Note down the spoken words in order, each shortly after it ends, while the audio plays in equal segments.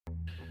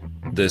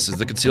This is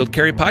the Concealed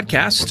Carry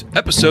Podcast,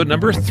 episode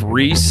number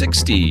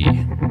 360.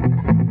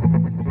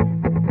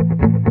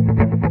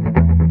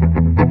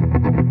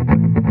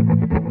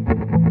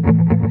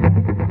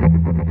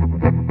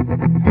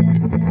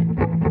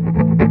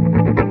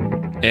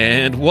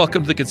 And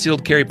welcome to the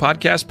Concealed Carry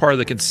Podcast, part of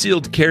the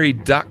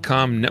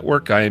concealedcarry.com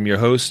network. I am your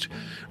host,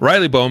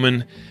 Riley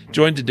Bowman,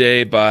 joined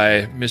today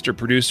by Mr.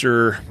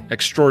 Producer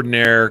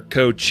Extraordinaire,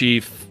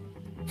 Co-Chief,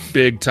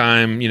 big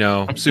time,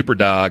 super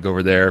dog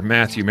over there,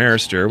 Matthew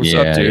Marister. What's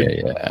up,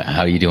 dude? Yeah.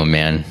 How you doing,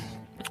 man?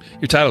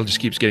 Your title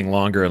just keeps getting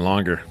longer and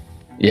longer.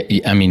 Yeah,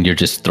 I mean, you're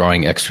just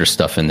throwing extra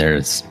stuff in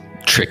there to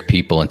trick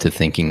people into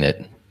thinking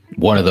that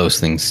one of those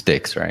things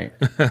sticks, right?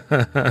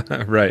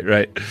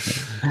 Right.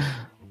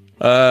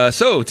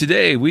 So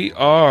today we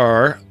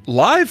are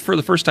live for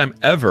the first time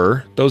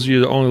ever. Those of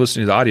you that only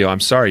listening to the audio, I'm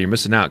sorry, you're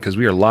missing out because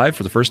we are live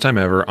for the first time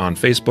ever on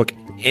Facebook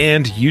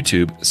and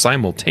YouTube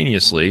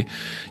simultaneously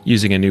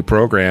using a new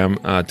program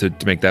to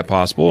make that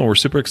possible. And we're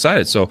super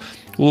excited. So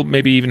we'll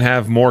maybe even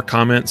have more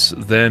comments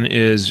than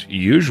is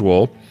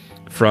usual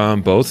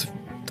from both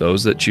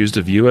those that choose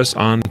to view us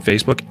on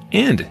Facebook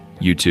and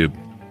YouTube.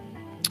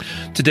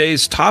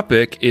 Today's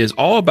topic is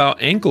all about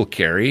ankle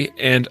carry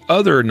and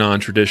other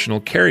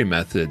non-traditional carry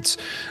methods.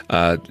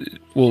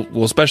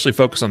 We'll especially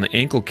focus on the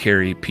ankle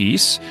carry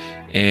piece,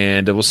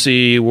 and we'll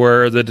see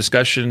where the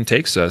discussion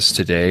takes us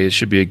today. It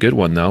should be a good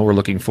one, though. We're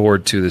looking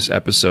forward to this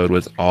episode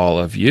with all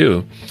of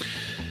you.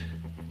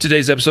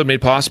 Today's episode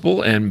made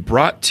possible and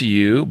brought to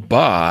you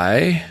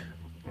by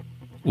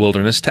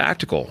Wilderness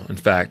Tactical. In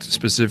fact,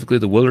 specifically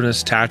the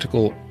Wilderness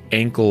Tactical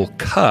Ankle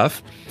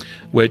Cuff,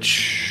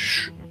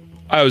 which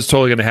I was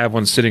totally going to have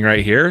one sitting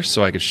right here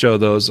so I could show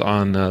those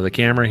on the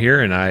camera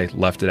here, and I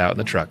left it out in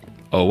the truck.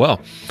 Oh,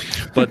 well.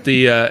 But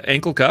the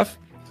ankle cuff,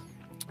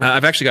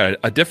 I've actually got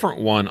a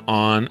different one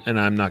on, and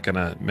I'm not going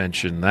to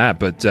mention that,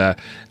 but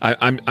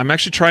I'm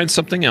actually trying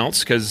something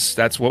else because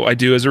that's what I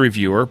do as a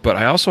reviewer, but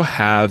I also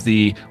have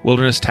the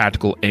Wilderness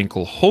Tactical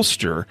Ankle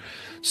Holster.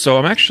 So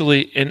I'm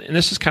actually, and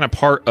this is kind of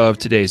part of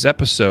today's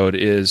episode,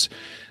 is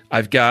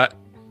I've got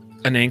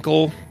an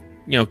ankle,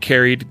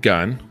 carried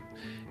gun,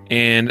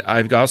 and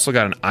I've also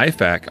got an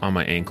IFAK on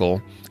my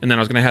ankle. And then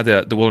I was going to have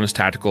the Wilderness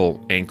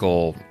Tactical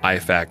Ankle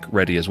IFAK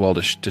ready as well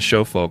to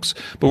show folks.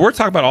 But we're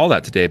talking about all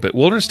that today. But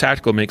Wilderness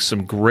Tactical makes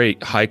some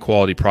great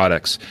high-quality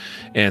products.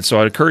 And so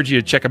I'd encourage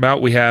you to check them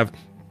out. We have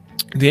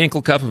the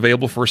ankle cuff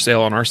available for sale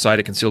on our site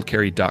at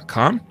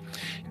concealedcarry.com.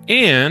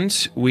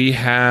 And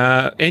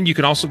you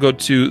can also go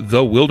to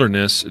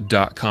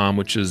thewilderness.com,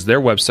 which is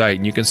their website.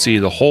 And you can see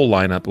the whole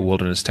lineup of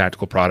Wilderness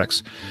Tactical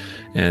products.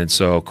 And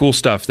so cool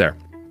stuff there.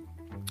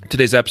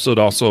 Today's episode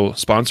also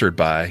sponsored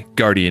by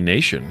Guardian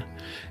Nation.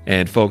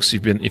 And folks,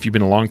 if you've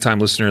been a long-time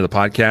listener to the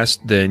podcast,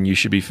 then you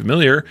should be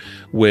familiar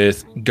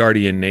with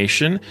Guardian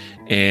Nation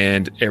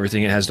and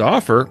everything it has to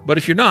offer. But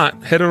if you're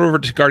not, head on over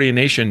to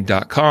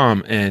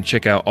guardiannation.com and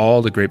check out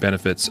all the great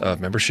benefits of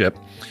membership.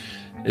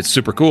 It's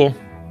super cool.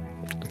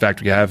 In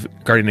fact, we have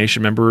Guardian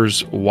Nation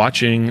members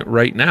watching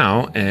right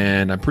now,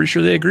 and I'm pretty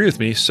sure they agree with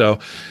me. So,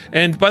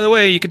 and by the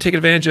way, you can take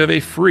advantage of a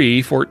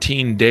free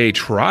 14-day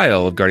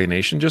trial of Guardian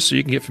Nation just so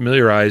you can get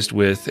familiarized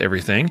with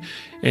everything.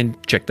 And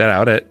check that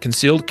out at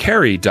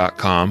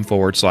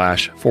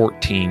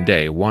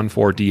concealedcarry.com/14-day,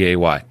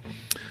 14DAY.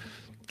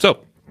 So,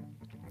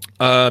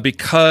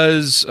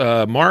 because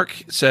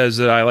Mark says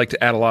that I like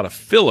to add a lot of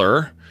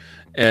filler,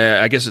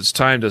 I guess it's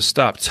time to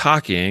stop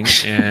talking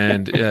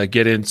and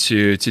get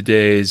into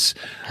today's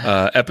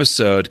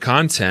episode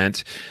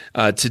content.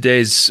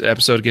 Today's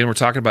episode, again, we're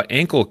talking about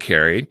ankle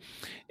carry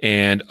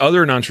and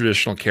other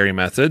non-traditional carry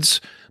methods.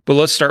 But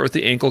let's start with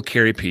the ankle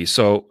carry piece.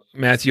 So,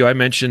 Matthew, I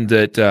mentioned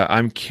that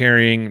I'm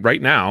carrying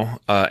right now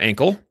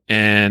ankle.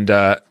 And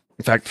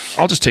in fact,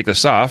 I'll just take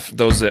this off.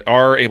 Those that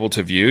are able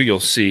to view, you'll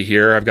see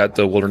here, I've got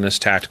the Wilderness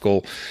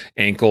Tactical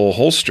Ankle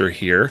Holster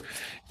here.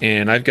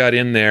 And I've got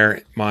in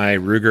there my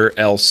Ruger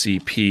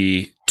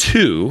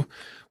LCP2,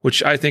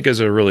 which I think is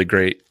a really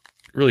great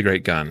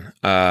gun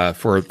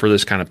for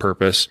this kind of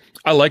purpose.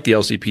 I like the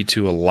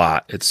LCP2 a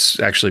lot. It's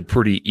actually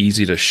pretty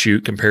easy to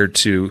shoot compared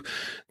to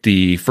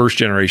the first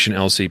generation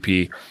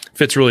LCP.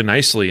 Fits really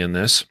nicely in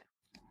this.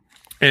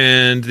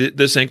 And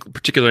this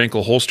particular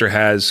ankle holster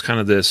has kind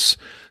of this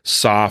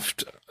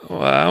soft,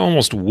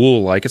 almost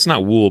wool-like. It's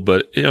not wool,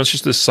 but it's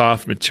just this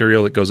soft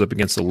material that goes up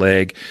against the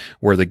leg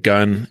where the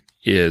gun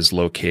is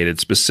located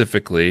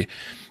specifically.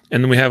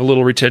 And then we have a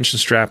little retention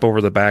strap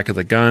over the back of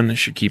the gun. It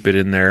should keep it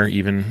in there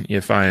even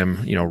if I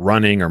am,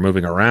 running or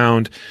moving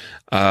around.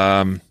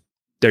 There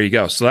you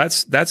go. So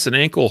that's an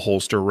ankle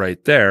holster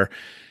right there.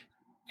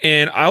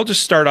 And I'll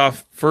just start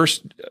off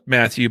first,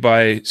 Matthew,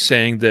 by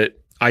saying that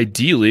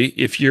ideally,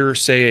 if you're,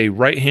 say, a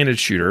right-handed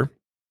shooter,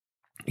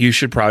 you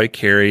should probably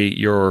carry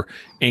your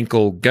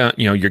ankle gun,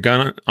 your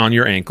gun on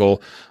your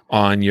ankle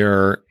on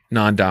your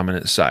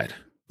non-dominant side.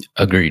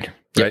 Agreed.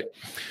 Right. Yep.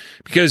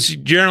 Because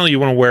generally you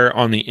want to wear it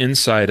on the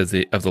inside of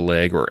the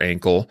leg or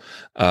ankle.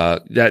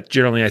 That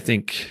generally, I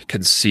think,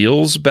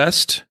 conceals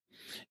best.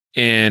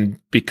 And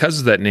because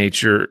of that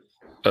nature,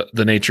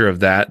 the nature of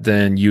that,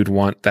 then you'd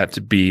want that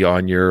to be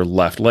on your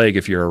left leg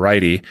if you're a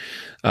righty,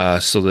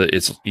 so that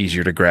it's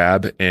easier to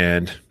grab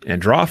and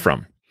draw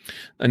from.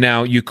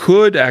 Now, you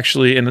could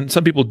actually, and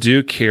some people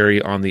do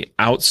carry on the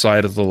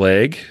outside of the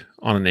leg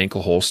on an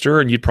ankle holster,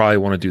 and you'd probably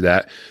want to do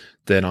that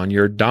then on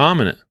your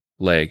dominant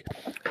leg.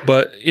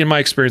 But in my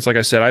experience, like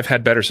I said, I've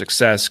had better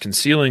success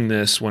concealing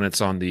this when it's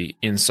on the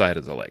inside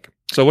of the leg.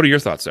 So what are your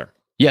thoughts there?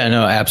 Yeah,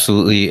 no,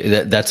 absolutely.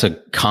 That's a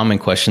common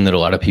question that a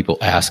lot of people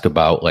ask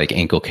about, like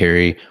ankle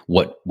carry.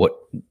 What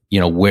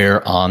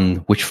where on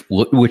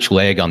which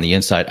leg, on the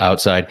inside,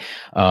 outside?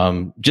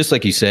 Just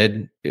like you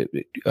said,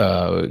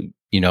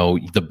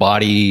 the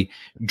body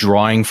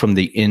drawing from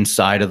the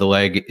inside of the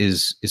leg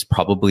is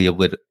probably a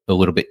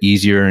little bit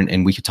easier,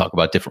 and we could talk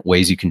about different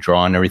ways you can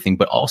draw and everything.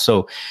 But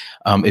also,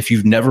 if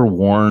you've never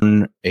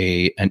worn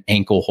an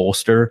ankle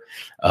holster,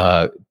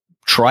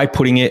 try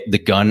putting the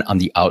gun on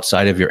the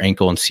outside of your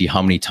ankle and see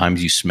how many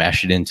times you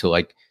smash it into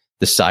like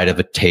the side of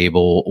a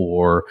table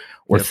or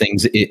yep.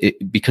 things,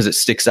 because it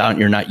sticks out and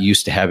you're not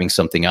used to having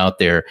something out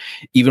there.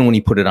 Even when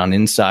you put it on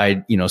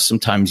inside,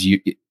 sometimes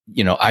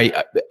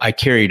I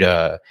carried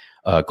a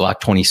Glock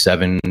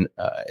 27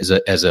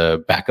 as a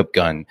backup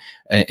gun,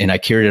 and I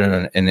carried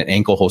it in an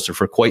ankle holster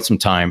for quite some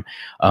time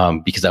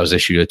because I was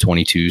issued a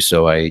 22,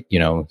 so I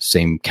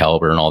same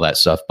caliber and all that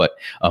stuff. But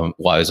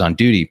while I was on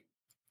duty.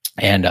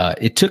 And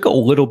it took a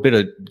little bit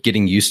of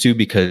getting used to,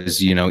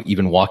 because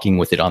even walking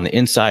with it on the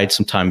inside,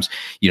 sometimes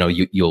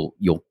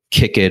you'll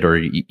kick it, or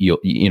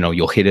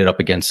you'll hit it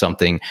up against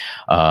something.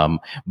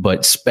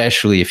 But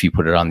especially if you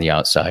put it on the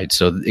outside,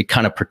 so it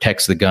kind of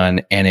protects the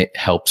gun, and it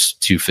helps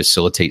to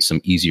facilitate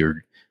some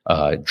easier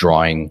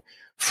drawing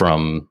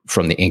from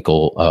the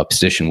ankle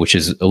position, which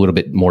is a little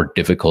bit more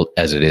difficult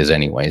as it is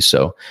anyway.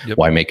 So yep.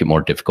 Why make it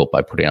more difficult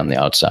by putting it on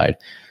the outside?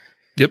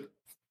 Yep.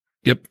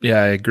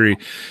 Yeah, I agree.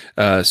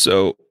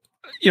 So.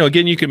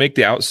 Again, you can make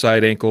the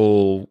outside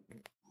ankle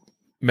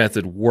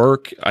method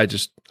work. I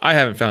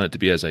haven't found it to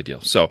be as ideal.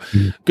 So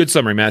Good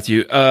summary,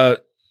 Matthew.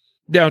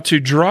 Now, to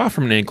draw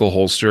from an ankle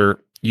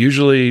holster,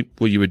 usually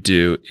what you would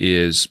do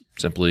is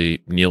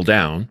simply kneel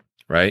down,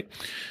 right?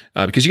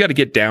 Because you got to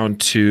get down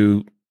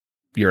to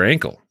your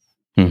ankle,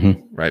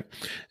 right?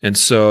 And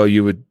so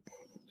you would,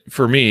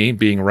 for me,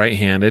 being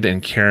right-handed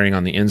and carrying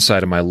on the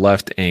inside of my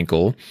left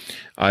ankle,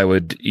 I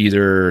would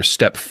either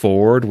step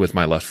forward with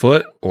my left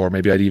foot, or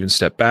maybe I'd even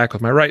step back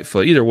with my right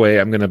foot. Either way,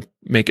 I'm going to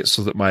make it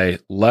so that my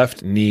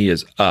left knee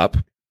is up,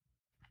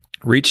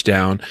 reach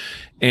down,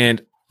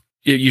 and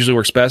it usually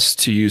works best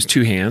to use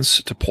two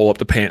hands to pull up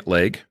the pant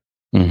leg.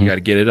 You got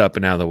to get it up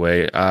and out of the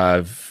way.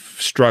 I've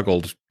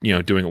struggled,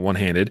 doing it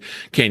one-handed.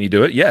 Can you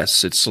do it?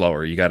 Yes, it's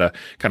slower. You got to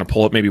kind of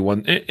pull up maybe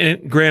one.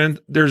 And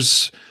granted,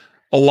 there's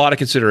a lot of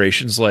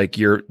considerations, like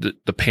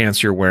the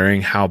pants you're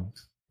wearing, how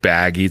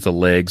baggy the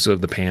legs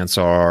of the pants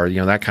are,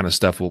 that kind of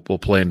stuff will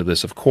play into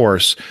this, of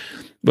course.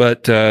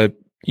 But,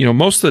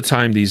 most of the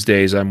time these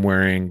days I'm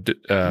wearing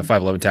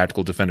 511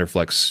 Tactical Defender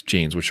Flex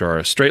jeans, which are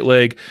a straight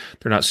leg.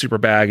 They're not super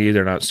baggy.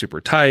 They're not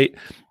super tight,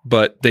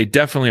 but they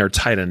definitely are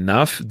tight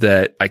enough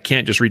that I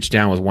can't just reach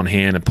down with one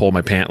hand and pull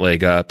my pant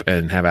leg up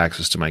and have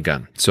access to my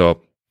gun.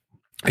 So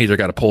I either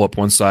got to pull up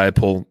one side,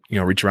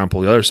 reach around,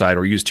 pull the other side,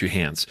 or use two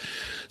hands.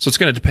 So it's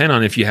going to depend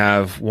on if you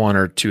have one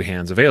or two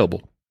hands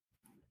available.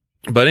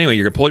 But anyway,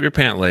 you're going to pull up your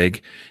pant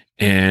leg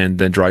and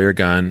then draw your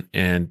gun.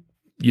 And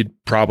you'd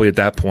probably at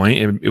that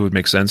point, it would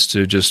make sense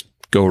to just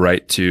go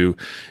right to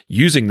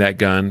using that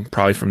gun,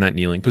 probably from that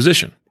kneeling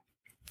position.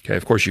 Okay.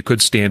 Of course, you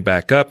could stand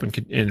back up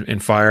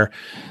and fire,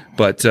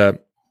 but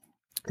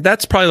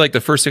that's probably like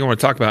the first thing I want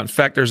to talk about. In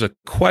fact, there's a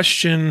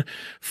question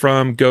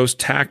from Ghost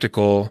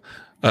Tactical.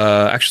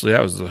 Actually,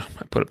 I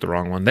put up the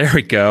wrong one. There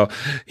we go.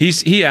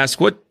 He asked,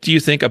 what do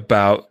you think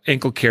about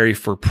ankle carry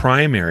for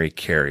primary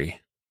carry?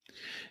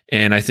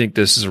 And I think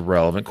this is a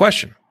relevant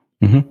question.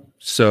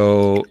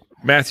 So,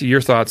 Matthew, your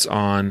thoughts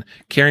on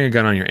carrying a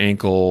gun on your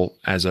ankle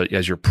as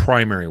your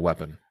primary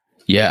weapon?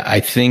 Yeah,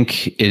 I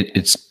think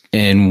it's,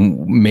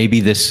 and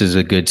maybe this is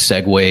a good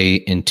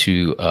segue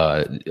into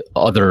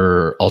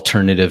other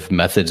alternative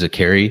methods of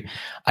carry.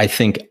 I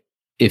think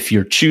if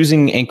you're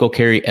choosing ankle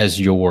carry as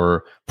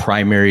your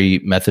primary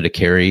method of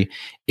carry,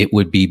 it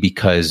would be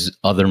because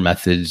other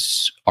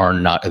methods are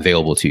not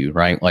available to you,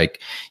 right?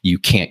 Like you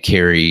can't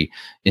carry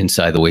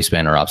inside the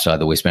waistband or outside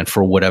the waistband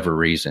for whatever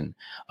reason.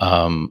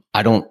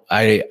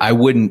 I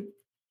wouldn't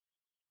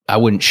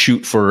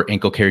shoot for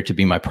ankle carry to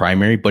be my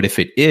primary, but if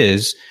it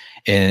is,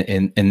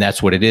 and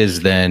that's what it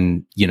is,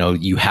 then,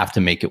 you have to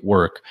make it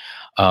work.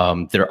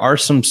 There are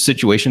some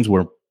situations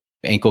where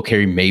ankle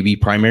carry may be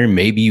primary.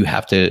 Maybe you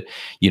have to,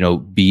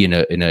 be in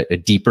a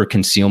deeper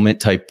concealment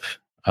type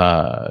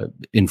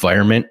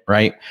environment,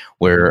 right?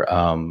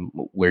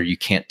 Where you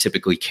can't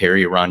typically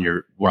carry around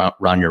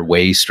your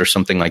waist or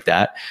something like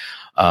that.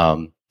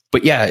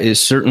 But yeah, it's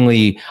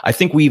certainly, I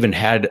think we even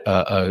had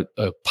a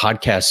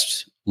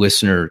podcast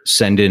listener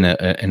send in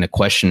a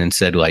question and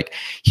said, like,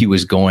 he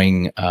was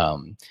going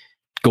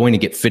to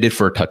get fitted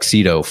for a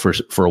tuxedo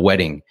for a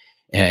wedding.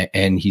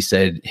 and he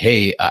said,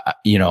 "Hey,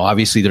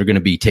 obviously they're going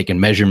to be taking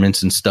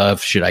measurements and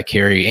stuff. Should I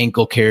carry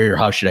ankle carry or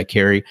how should I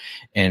carry?"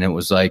 And it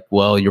was like,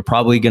 "Well, you're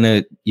probably going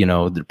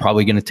to, they're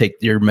probably going to take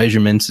your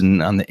measurements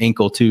and on the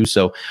ankle too."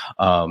 So,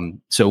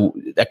 so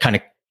that kind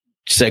of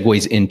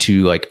segues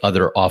into like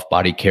other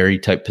off-body carry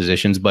type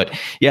positions. But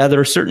yeah, there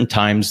are certain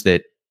times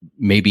that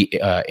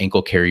maybe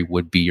ankle carry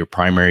would be your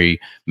primary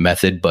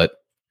method.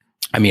 But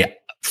I mean,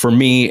 for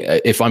me,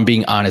 if I'm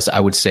being honest, I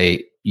would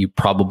say you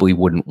probably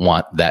wouldn't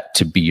want that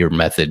to be your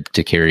method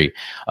to carry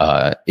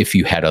if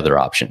you had other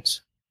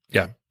options.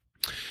 Yeah.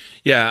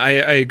 Yeah, I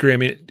agree. I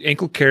mean,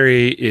 ankle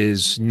carry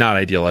is not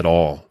ideal at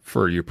all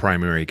for your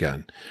primary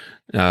gun.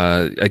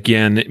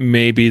 Again, it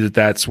may be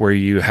that's where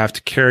you have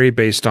to carry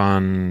based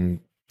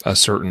on a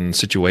certain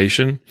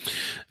situation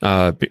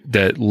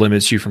that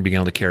limits you from being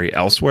able to carry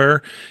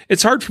elsewhere.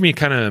 It's hard for me to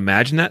kind of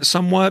imagine that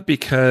somewhat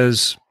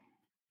because,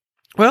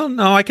 well,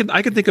 no, I can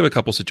think of a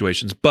couple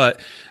situations, but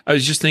I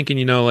was just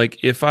thinking,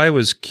 like if I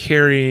was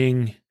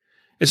carrying,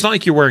 it's not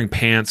like you're wearing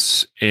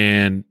pants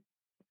and,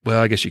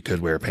 well, I guess you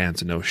could wear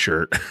pants and no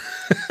shirt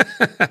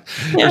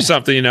or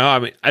something, I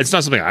mean, it's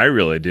not something I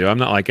really do. I'm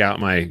not like out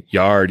in my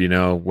yard,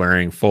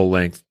 wearing full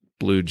length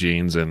blue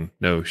jeans and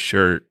no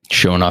shirt.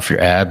 Showing off your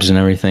abs and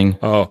everything.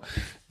 Oh,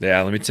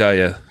 yeah. Let me tell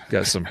you,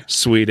 got some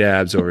sweet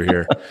abs over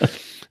here.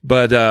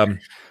 But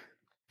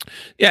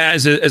yeah,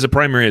 as a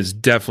primary, it's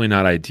definitely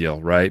not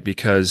ideal, right?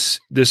 Because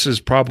this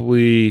is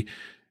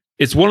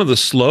it's one of the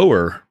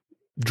slower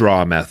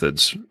draw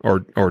methods or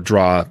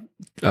draw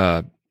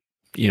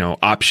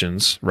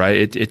options,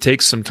 right? It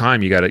takes some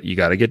time. You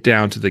gotta get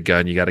down to the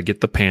gun. You gotta get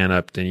the pan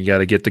up. Then you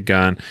gotta get the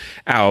gun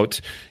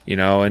out,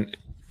 and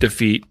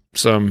defeat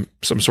some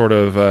sort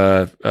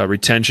of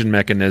retention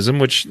mechanism,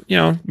 which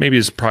maybe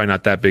is probably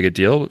not that big a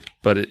deal,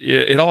 but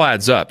it all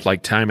adds up.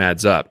 Like time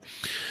adds up.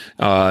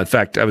 In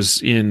fact, I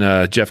was in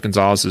Jeff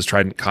Gonzalez's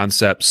Trident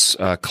Concepts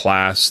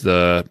class,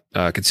 the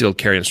concealed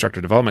carry instructor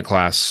development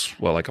class,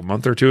 like a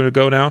month or two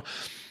ago now,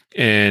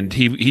 and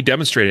he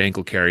demonstrated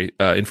ankle carry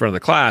in front of the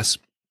class,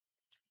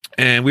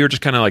 and we were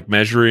just kind of like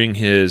measuring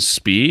his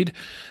speed.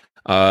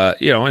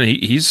 And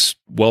he's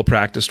well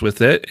practiced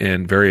with it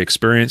and very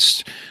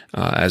experienced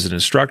as an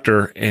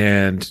instructor.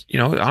 And,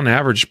 on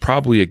average,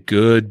 probably a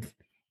good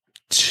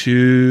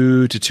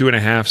 2 to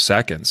 2.5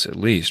 seconds at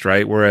least,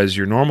 right? Whereas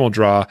your normal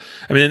draw,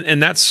 I mean,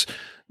 and that's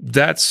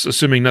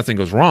assuming nothing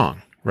goes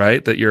wrong,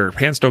 right? That your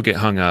pants don't get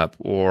hung up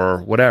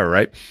or whatever,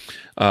 right?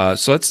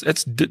 So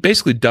that's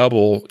basically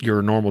double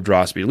your normal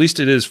draw speed. At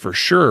least it is for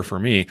sure for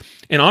me.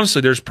 And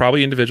honestly, there's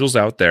probably individuals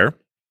out there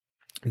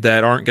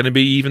that aren't going to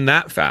be even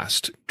that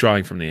fast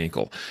drawing from the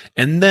ankle.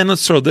 And then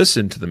let's throw this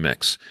into the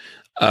mix.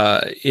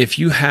 If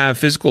you have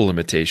physical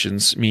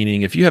limitations,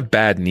 meaning if you have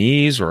bad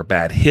knees or a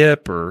bad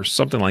hip or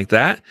something like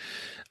that,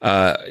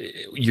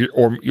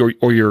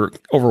 you're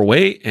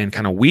overweight and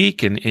kind of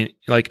weak, and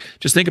like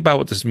just think about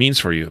what this means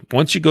for you.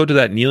 Once you go to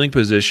that kneeling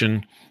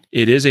position,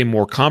 it is a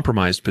more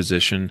compromised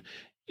position,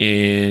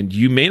 and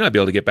you may not be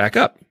able to get back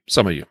up.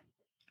 Some of you,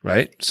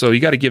 right? So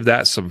you got to give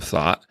that some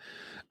thought.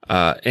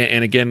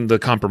 And again, the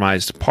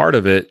compromised part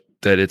of it,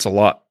 that it's a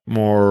lot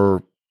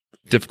more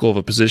difficult of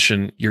a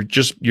position. You're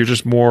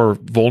just more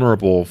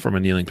vulnerable from a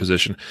kneeling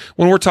position.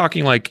 When we're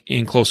talking like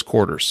in close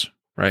quarters,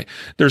 right?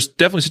 There's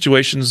definitely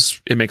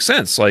situations it makes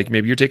sense. Like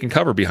maybe you're taking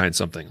cover behind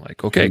something.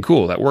 Like, okay,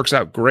 cool, that works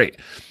out great.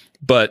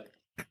 But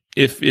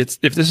if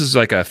this is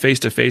like a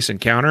face-to-face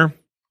encounter,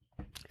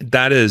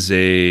 that is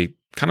a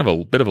kind of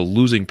a bit of a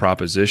losing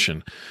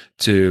proposition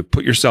to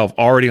put yourself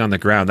already on the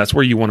ground. That's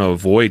where you want to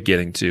avoid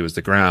getting to, is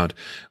the ground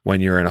when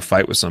you're in a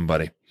fight with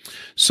somebody.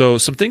 So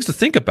some things to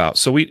think about.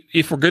 So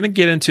if we're going to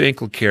get into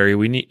ankle carry,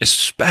 we need,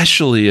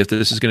 especially if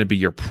this is going to be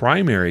your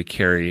primary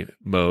carry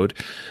mode,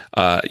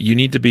 you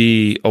need to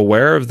be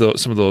aware of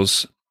some of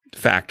those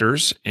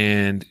factors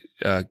and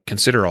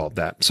consider all of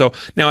that. So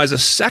now as a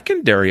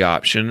secondary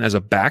option, as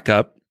a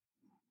backup,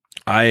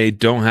 I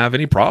don't have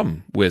any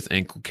problem with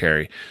ankle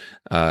carry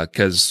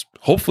because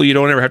hopefully you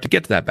don't ever have to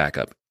get to that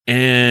backup.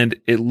 And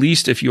at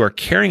least if you are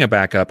carrying a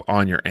backup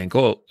on your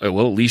ankle,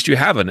 well, at least you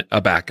have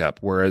a backup,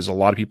 whereas a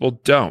lot of people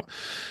don't.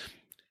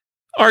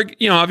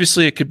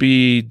 Obviously it could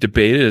be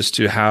debated as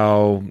to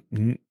how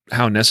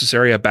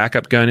necessary a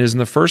backup gun is in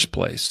the first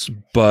place,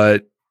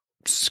 but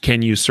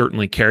can you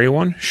certainly carry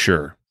one?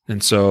 Sure.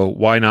 And so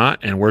why not?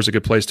 And where's a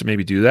good place to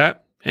maybe do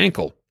that?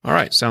 Ankle. All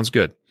right. Sounds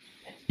good.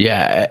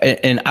 Yeah.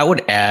 And I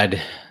would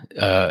add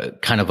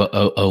kind of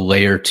a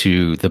layer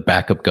to the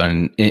backup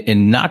gun,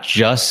 and not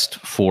just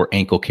for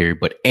ankle carry,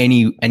 but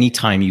any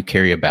time you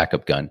carry a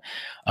backup gun.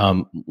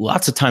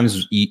 Lots of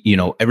times,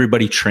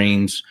 everybody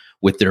trains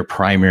with their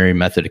primary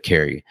method of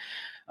carry.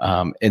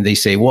 And they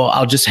say, well,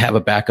 I'll just have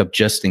a backup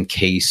just in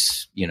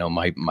case,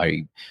 my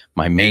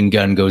main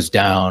gun goes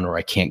down or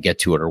I can't get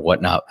to it or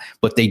whatnot.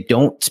 But they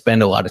don't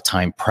spend a lot of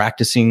time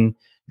practicing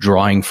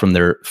drawing from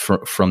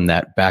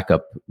that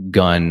backup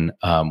gun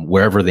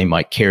wherever they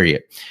might carry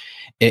it.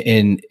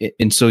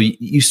 And so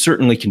you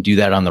certainly can do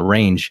that on the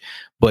range,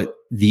 but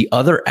the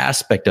other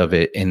aspect of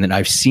it, and then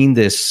I've seen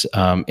this,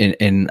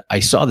 and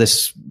I saw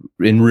this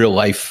in real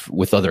life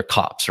with other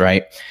cops,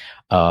 right?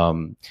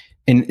 And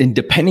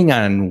depending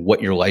on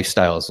what your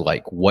lifestyle is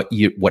like, what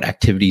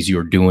activities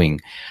you're doing,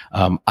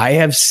 I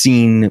have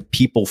seen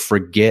people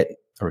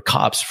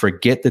cops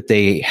forget that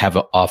they have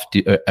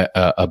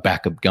a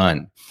backup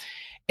gun,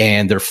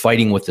 and they're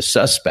fighting with the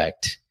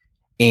suspect,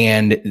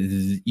 and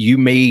you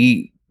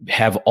may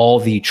have all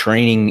the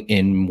training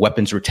in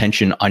weapons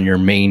retention on your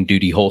main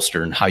duty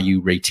holster and how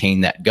you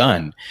retain that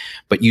gun,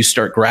 but you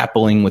start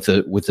grappling with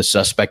a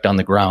suspect on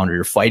the ground, or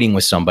you're fighting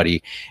with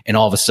somebody, and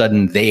all of a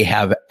sudden they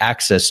have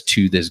access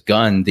to this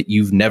gun that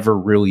you've never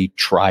really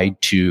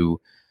tried to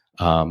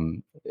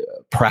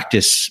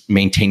practice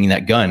maintaining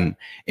that gun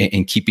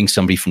and keeping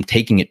somebody from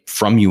taking it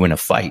from you in a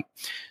fight.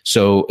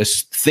 So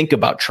think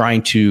about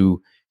trying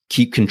to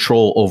keep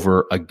control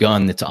over a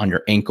gun that's on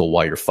your ankle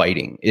while you're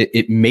fighting.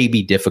 It may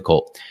be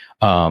difficult.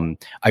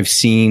 I've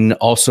seen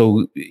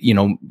also,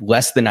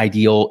 less than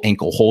ideal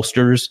ankle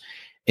holsters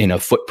in a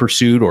foot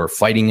pursuit or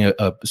fighting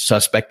a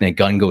suspect, and a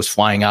gun goes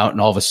flying out, and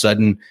all of a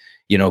sudden,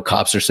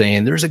 cops are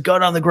saying there's a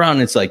gun on the ground.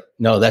 And it's like,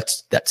 no,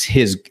 that's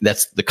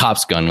the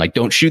cop's gun. Like,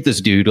 don't shoot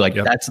this dude. Like,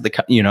 yep. That's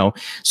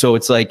so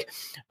it's like,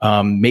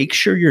 make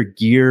sure your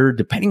gear,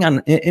 depending on,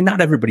 and not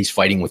everybody's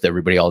fighting with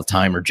everybody all the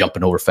time or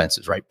jumping over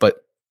fences, right?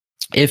 But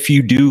if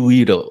you do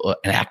lead an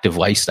active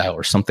lifestyle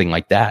or something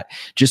like that,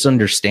 just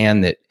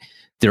understand that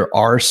there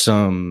are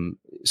some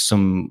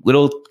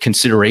little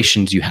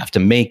considerations you have to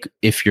make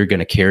if you're going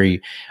to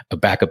carry a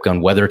backup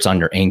gun, whether it's on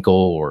your ankle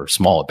or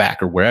small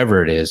back or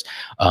wherever it is,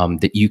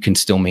 that you can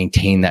still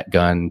maintain that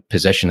gun,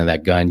 possession of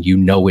that gun.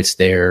 It's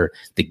there.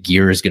 The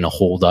gear is going to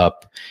hold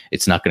up.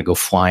 It's not going to go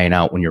flying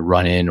out when you're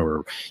running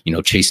or,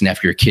 chasing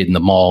after your kid in the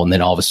mall. And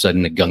then all of a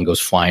sudden the gun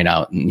goes flying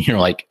out and you're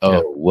like,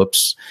 oh,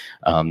 whoops.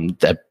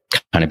 That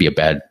kind of be a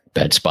bad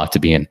spot to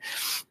be in.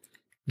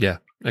 Yeah,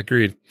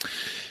 agreed.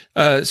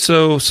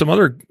 So some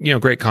other,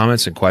 great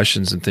comments and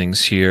questions and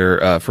things here.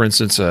 For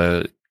instance,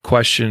 a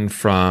question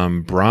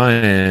from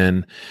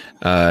Brian.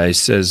 He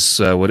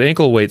says, would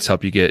ankle weights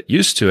help you get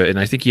used to it? And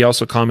I think he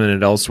also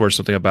commented elsewhere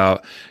something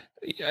about,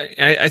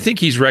 I think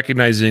he's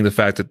recognizing the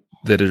fact that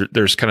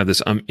there's kind of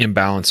this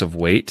imbalance of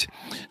weight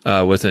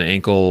with an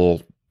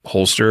ankle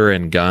holster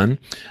and gun.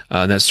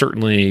 And that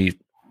certainly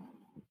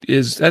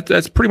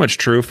that's pretty much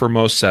true for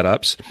most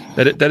setups.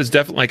 That is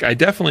definitely, like, I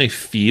definitely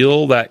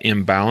feel that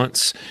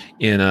imbalance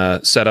in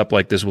a setup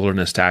like this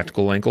Wilderness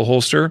Tactical ankle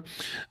holster.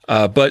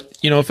 But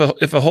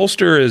if a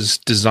holster is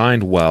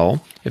designed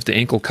well, if the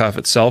ankle cuff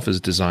itself is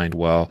designed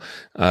well,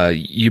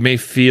 you may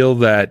feel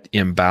that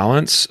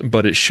imbalance,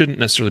 but it shouldn't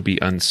necessarily be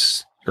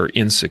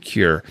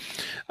insecure.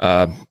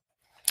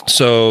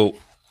 So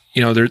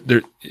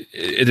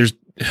there's,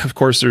 of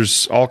course,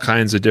 there's all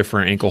kinds of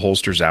different ankle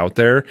holsters out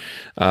there.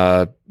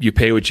 You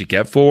pay what you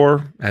get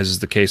for, as is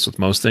the case with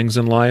most things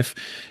in life.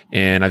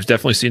 And I've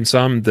definitely seen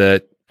some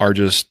that are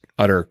just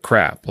utter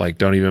crap. Like,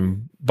 don't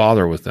even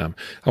bother with them.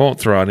 I won't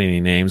throw out any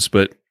names,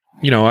 but,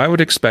 I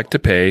would expect to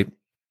pay. I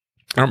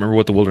don't remember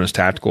what the Wilderness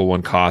Tactical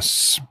one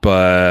costs,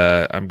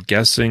 but I'm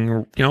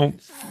guessing,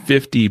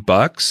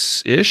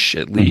 $50-ish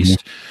at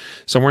least.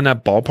 Somewhere in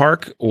that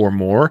ballpark or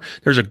more.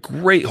 There's a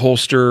great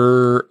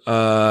holster.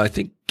 I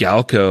think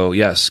Galco.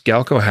 Yes,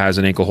 Galco has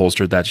an ankle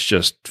holster that's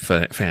just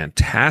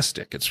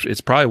fantastic.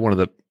 It's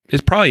probably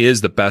it probably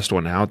is the best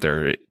one out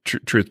there,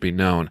 truth be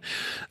known.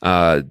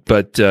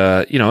 But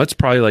it's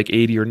probably like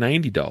 $80 or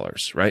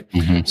 $90, right?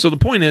 Mm-hmm. So the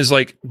point is,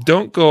 like,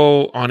 don't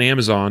go on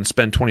Amazon,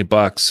 spend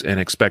 $20 and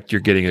expect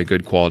you're getting a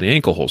good quality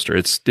ankle holster.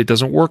 It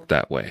doesn't work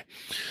that way.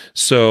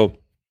 So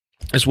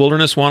this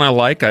Wilderness one I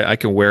like. I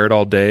can wear it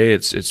all day.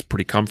 It's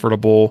pretty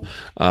comfortable.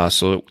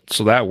 So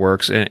that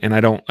works. And I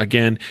don't,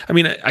 again, I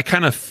mean, I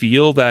kind of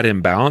feel that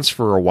imbalance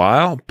for a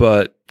while,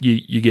 but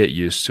you get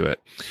used to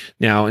it.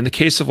 Now, in the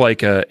case of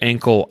like a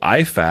ankle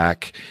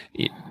IFAK,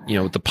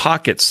 the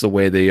pockets the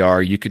way they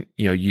are, you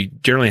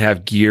generally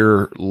have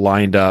gear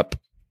lined up,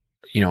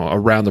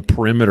 around the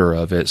perimeter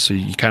of it. So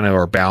you kind of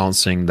are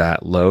balancing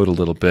that load a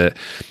little bit.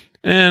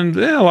 And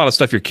a lot of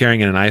stuff you're carrying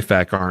in an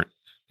IFAK aren't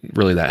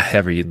really that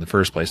heavy in the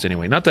first place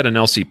anyway. Not that an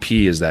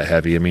LCP is that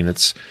heavy. I mean,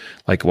 it's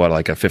like a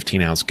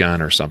 15-ounce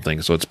gun or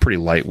something. So it's pretty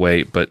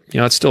lightweight, but,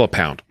 it's still a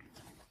pound.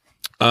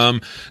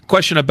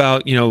 Question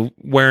about,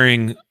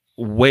 wearing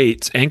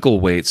ankle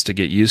weights to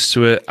get used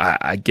to it.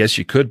 I guess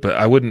you could, but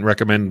I wouldn't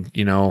recommend,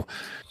 I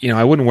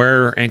wouldn't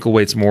wear ankle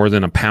weights more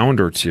than a pound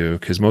or two,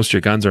 because most of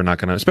your guns are not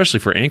going to, especially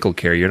for ankle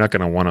carry, you're not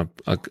going to want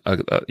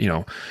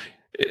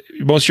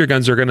most of your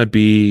guns are going to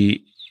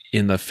be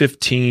in the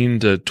 15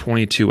 to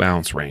 22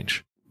 ounce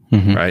range.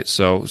 Mm-hmm. Right.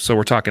 So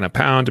we're talking a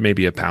pound to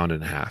maybe a pound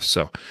and a half.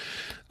 So,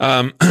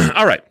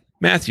 all right,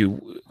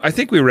 Matthew, I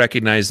think we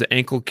recognize that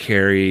ankle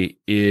carry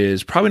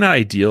is probably not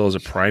ideal as a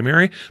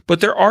primary, but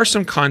there are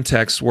some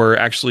contexts where it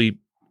actually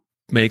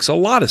makes a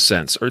lot of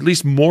sense, or at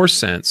least more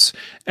sense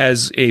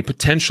as a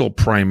potential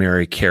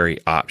primary carry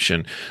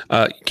option.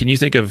 Can you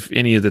think of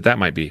any that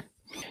might be?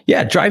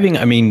 Yeah, driving.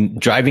 I mean,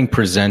 driving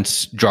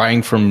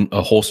from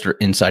a holster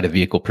inside a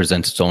vehicle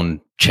presents its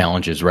own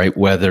challenges, right?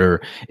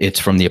 Whether it's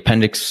from the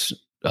appendix,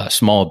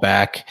 small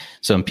back.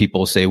 Some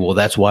people say, well,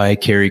 that's why I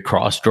carry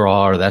cross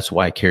draw, or that's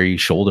why I carry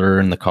shoulder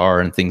in the car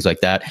and things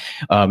like that.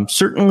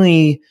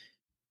 Certainly,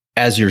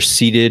 as you're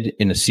seated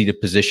in a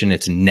seated position,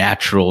 it's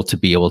natural to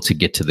be able to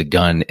get to the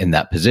gun in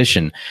that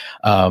position.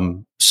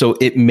 So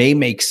it may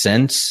make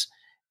sense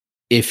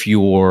if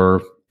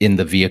you're in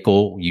the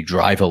vehicle, you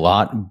drive a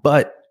lot,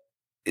 but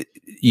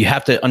you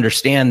have to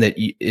understand that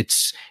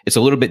it's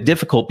a little bit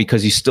difficult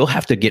because you still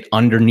have to get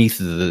underneath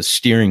the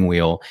steering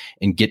wheel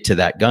and get to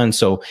that gun.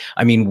 So,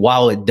 I mean,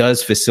 while it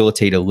does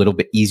facilitate a little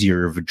bit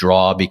easier of a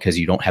draw because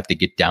you don't have to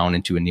get down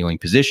into a kneeling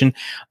position,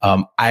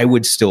 I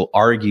would still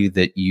argue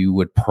that you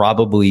would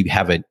probably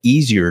have an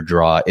easier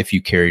draw if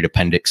you carried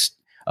appendix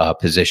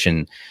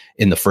position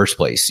in the first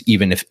place,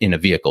 even if in a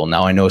vehicle.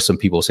 Now, I know some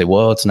people say,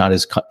 well, it's not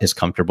as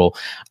comfortable.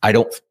 I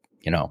don't.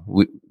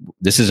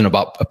 This isn't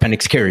about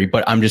appendix carry,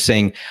 but I'm just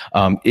saying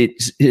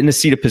it's in a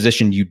seated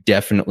position. You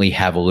definitely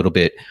have a little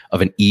bit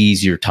of an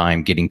easier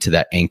time getting to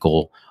that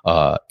ankle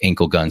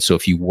gun. So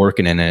if you work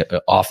in an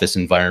office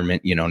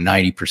environment,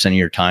 90% of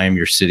your time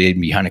you're sitting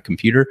behind a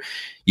computer,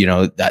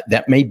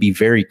 that may be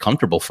very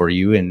comfortable for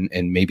you. And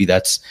maybe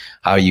that's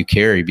how you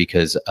carry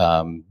because,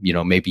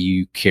 maybe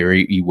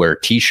you wear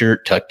a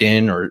t-shirt tucked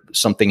in or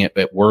something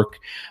at work,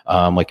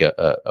 like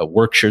a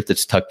work shirt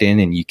that's tucked in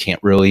and you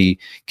can't really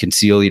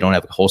conceal. You don't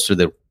have a holster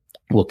that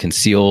will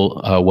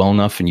conceal well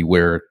enough and you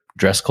wear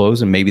dress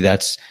clothes and maybe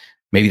that's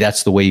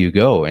the way you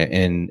go.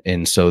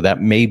 And so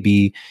that may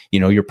be,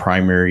 your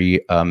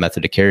primary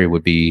method of carry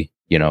would be,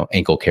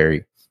 ankle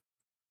carry.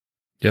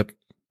 Yep.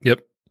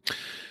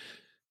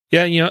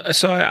 Yeah,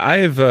 so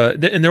I've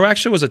and there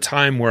actually was a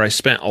time where I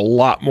spent a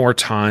lot more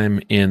time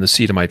in the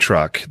seat of my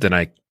truck than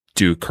I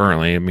do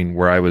currently. I mean,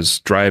 where I was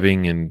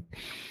driving and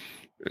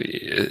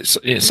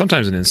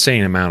sometimes an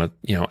insane amount of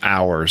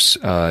hours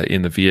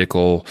in the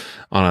vehicle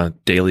on a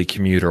daily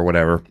commute or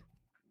whatever.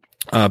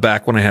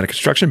 Back when I had a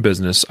construction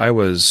business, I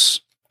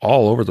was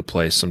all over the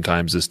place.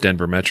 Sometimes this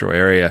Denver metro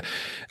area,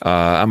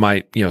 I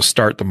might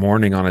start the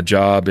morning on a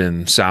job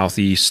in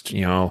southeast,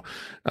 on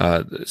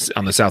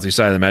the southeast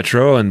side of the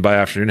metro, and by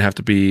afternoon have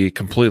to be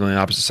completely on the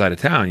opposite side of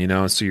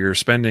town. So you're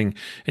spending,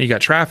 and you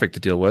got traffic to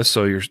deal with,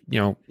 so you're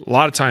a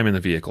lot of time in the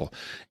vehicle,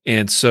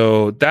 and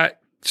so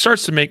that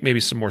starts to make maybe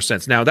some more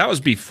sense. Now, that was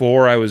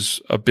before I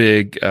was a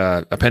big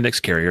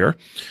appendix carrier,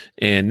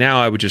 and now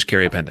I would just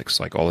carry appendix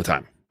like all the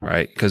time,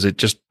 right? Because it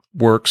just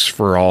works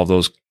for all of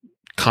those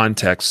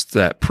contexts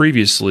that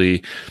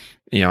previously,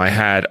 I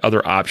had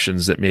other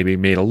options that maybe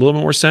made a little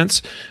more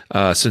sense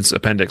since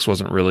appendix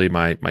wasn't really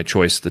my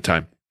choice at the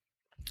time.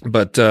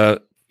 But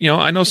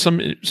I know some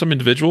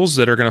individuals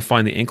that are going to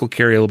find the ankle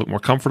carry a little bit more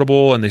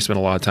comfortable, and they spend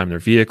a lot of time in their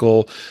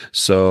vehicle.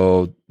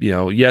 So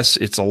yes,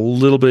 it's a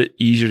little bit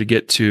easier to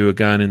get to a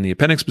gun in the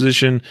appendix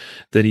position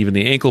than even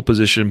the ankle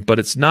position, but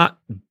it's not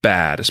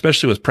bad,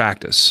 especially with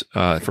practice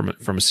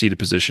from a seated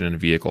position in a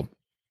vehicle.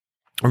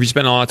 Or if you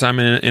spend a lot of time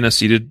in a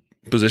seated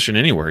position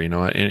anywhere, in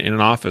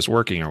an office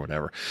working or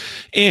whatever.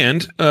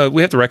 And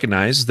we have to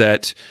recognize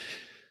that,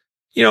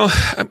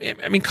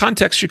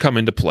 context should come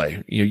into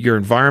play. Your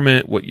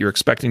environment, what you're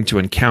expecting to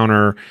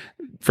encounter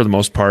for the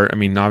most part. I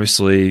mean,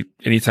 obviously,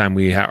 anytime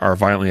we are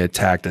violently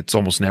attacked, it's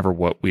almost never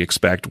what we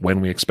expect,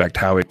 when we expect,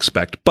 how we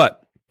expect.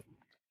 But,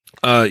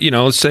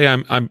 let's say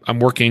I'm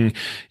working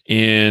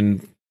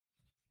in,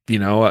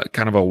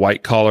 kind of a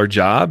white collar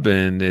job,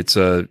 and it's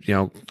a,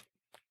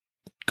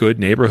 good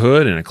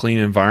neighborhood and a clean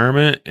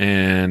environment,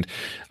 and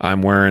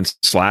I'm wearing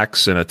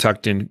slacks and a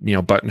tucked in,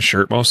 button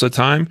shirt most of the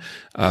time.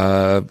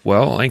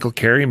 Ankle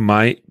carry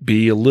might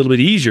be a little bit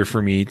easier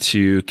for me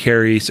to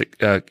carry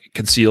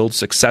concealed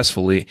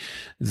successfully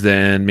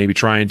than maybe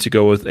trying to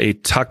go with a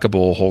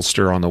tuckable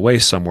holster on the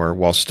waist somewhere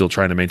while still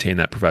trying to maintain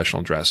that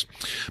professional dress.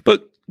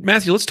 But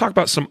Matthew, let's talk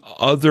about some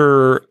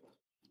other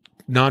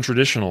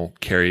non-traditional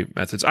carry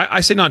methods.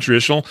 I say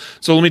non-traditional,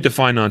 so let me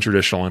define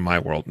non-traditional in my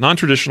world.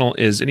 Non-traditional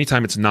is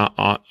anytime it's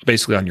not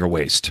basically on your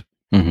waist,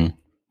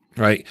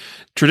 right?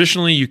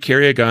 Traditionally, you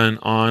carry a gun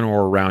on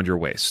or around your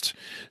waist.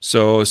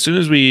 So as soon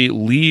as we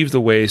leave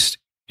the waist,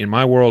 in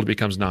my world, it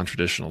becomes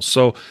non-traditional.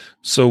 So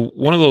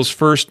one of those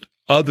first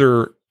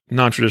other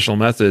non-traditional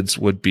methods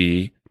would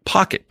be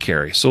pocket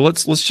carry. So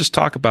let's just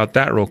talk about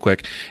that real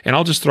quick. And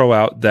I'll just throw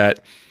out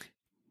that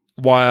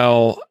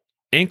while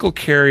ankle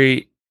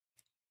carry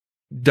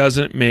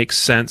doesn't make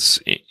sense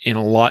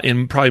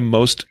in probably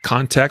most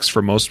contexts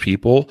for most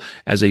people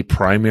as a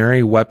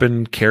primary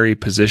weapon carry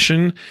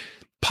position,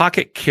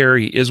 pocket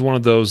carry is one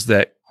of those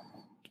that,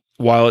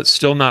 while it's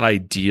still not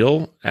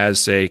ideal as,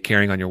 say,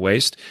 carrying on your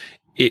waist,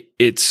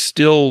 it's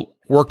still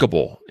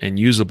workable and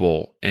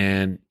usable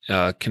and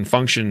can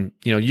function.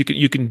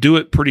 You can do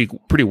it pretty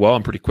well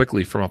and pretty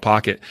quickly from a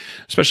pocket,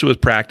 especially with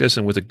practice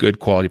and with a good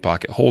quality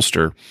pocket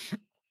holster.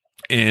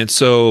 And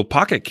so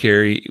pocket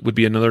carry would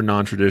be another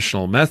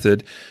non-traditional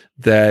method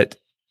that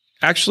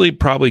actually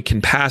probably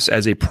can pass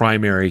as a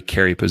primary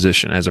carry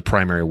position, as a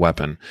primary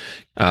weapon,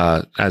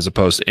 as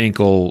opposed to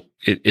ankle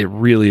it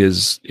really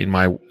is in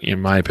my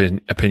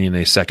opinion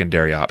a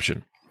secondary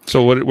option.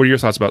 So what are your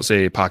thoughts about,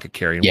 say, pocket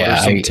carry? And what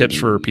are some tips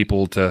for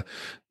people to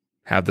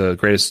have the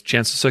greatest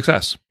chance of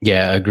success?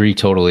 Yeah, I agree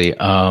totally.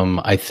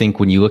 I think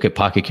when you look at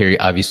pocket carry,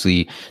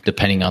 obviously,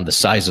 depending on the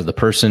size of the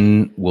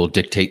person will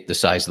dictate the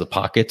size of the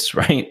pockets,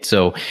 right?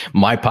 So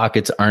my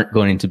pockets aren't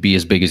going to be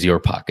as big as your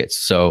pockets.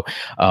 So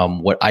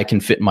what I can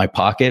fit in my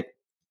pocket,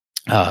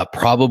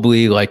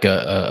 probably like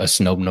a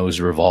snub nose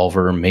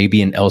revolver,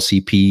 maybe an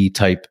LCP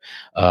type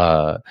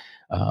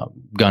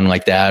gun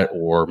like that,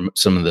 or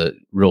some of the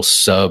real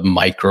sub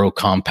micro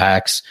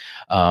compacts.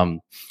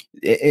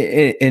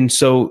 And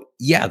so,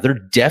 yeah, they're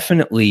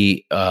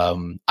definitely,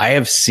 I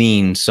have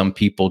seen some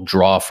people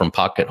draw from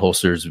pocket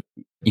holsters,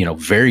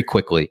 very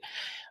quickly.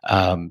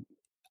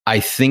 I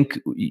think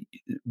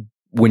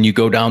when you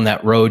go down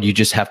that road, you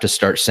just have to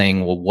start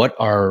saying,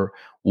 well,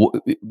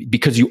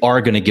 because you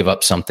are going to give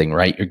up something,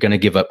 right? You're going to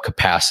give up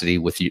capacity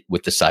with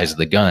the size of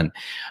the gun.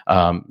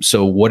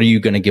 So what are you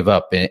going to give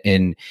up?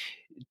 And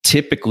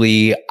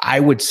typically, I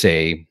would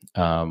say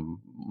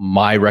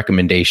my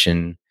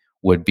recommendation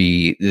would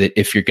be that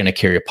if you're going to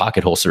carry a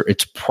pocket holster,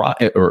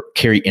 or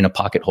carry in a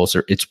pocket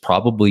holster, it's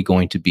probably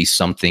going to be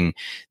something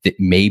that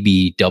may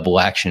be double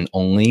action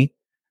only,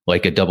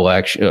 like a double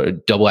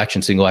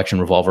action, single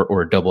action revolver,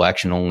 or a double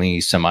action only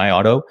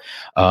semi-auto.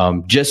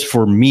 Just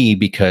for me,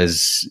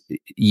 because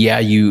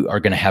you are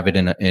going to have it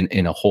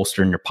in a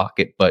holster in your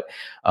pocket, but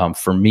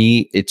for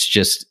me,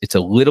 it's a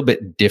little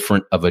bit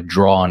different of a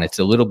draw, and it's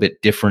a little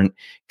bit different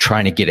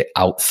trying to get it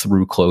out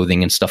through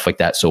clothing and stuff like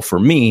that. So for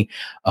me,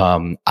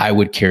 I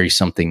would carry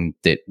something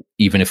that,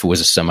 even if it was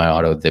a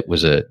semi-auto, that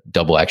was a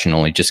double action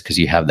only, just because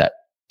you have that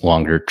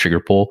longer trigger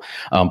pull.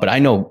 But I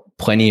know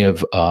plenty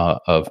of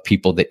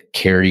people that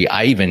carry.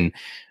 I even,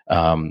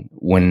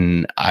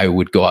 when I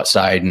would go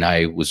outside and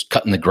I was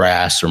cutting the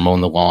grass or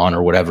mowing the lawn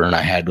or whatever, and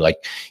I had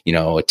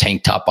a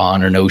tank top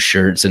on or no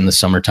shirts in the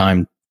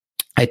summertime,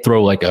 I'd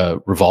throw like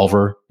a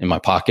revolver in my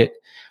pocket,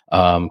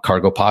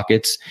 cargo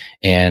pockets,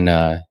 and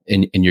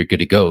you're good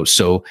to go.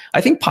 So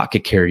I think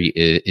pocket carry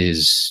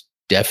is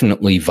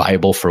definitely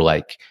viable for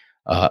like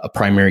a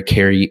primary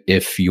carry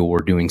if you're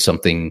doing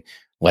something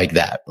like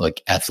that,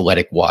 like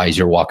athletic wise,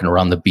 you're walking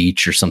around the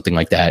beach or something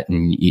like that,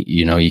 and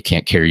you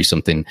can't carry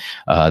something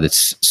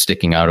that's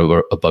sticking out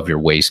above your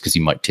waist because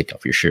you might take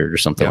off your shirt or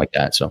something like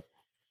that. So,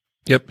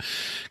 yep.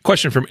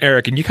 Question from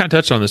Eric, and you kind of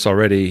touched on this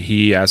already.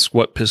 He asked,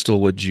 "What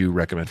pistol would you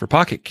recommend for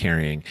pocket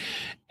carrying?"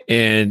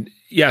 And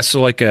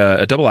so like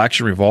a double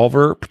action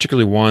revolver,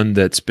 particularly one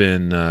that's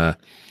been where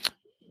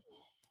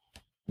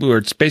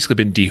it's basically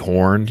been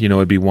dehorned.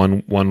 It'd be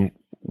one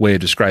way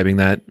of describing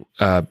that,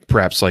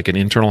 perhaps like an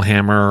internal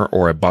hammer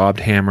or a bobbed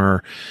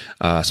hammer.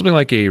 Something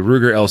like a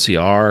Ruger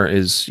LCR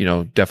is,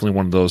 definitely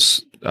one of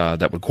those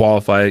that would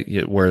qualify,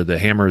 where the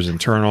hammer is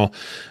internal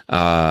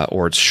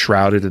or it's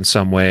shrouded in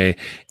some way,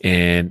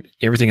 and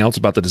everything else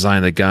about the design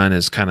of the gun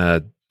is kind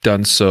of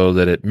done so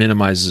that it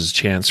minimizes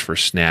chance for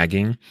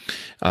snagging.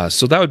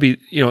 So that would be,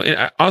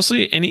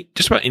 honestly,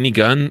 just about any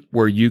gun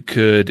where you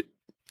could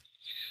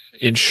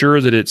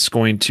ensure that it's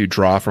going to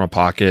draw from a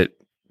pocket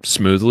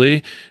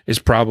smoothly is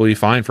probably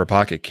fine for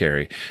pocket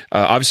carry.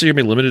 Obviously, you're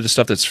going to be limited to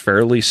stuff that's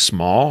fairly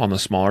small, on the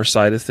smaller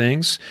side of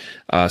things.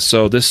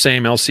 So this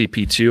same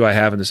LCP2 I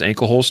have in this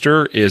ankle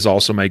holster is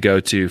also my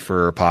go-to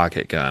for a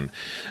pocket gun.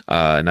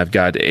 And I've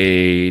got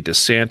a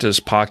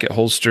DeSantis pocket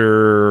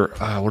holster.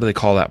 What do they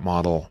call that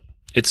model?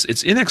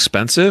 It's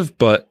inexpensive,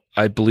 but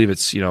I believe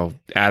it's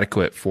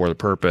adequate for the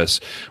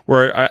purpose.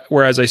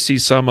 Whereas I see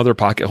some other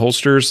pocket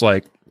holsters,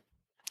 like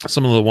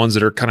some of the ones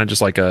that are kind of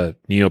just like a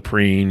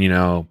neoprene,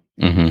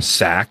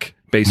 sack,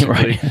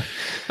 basically.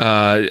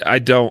 Right. I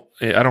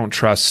don't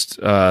trust.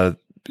 The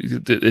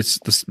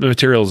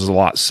material is a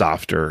lot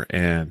softer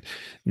and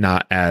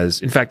not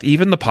as. In fact,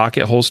 even the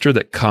pocket holster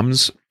that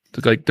comes,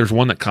 like there's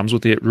one that comes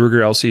with the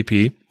Ruger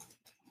LCP.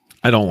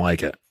 I don't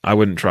like it. I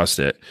wouldn't trust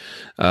it.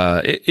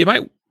 It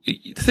might.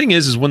 The thing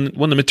is when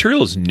the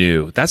material is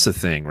new, that's the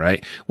thing,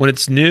 right? When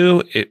it's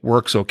new, it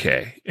works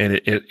okay, and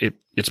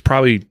it's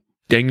probably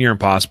dang near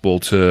impossible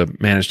to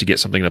manage to get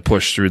something to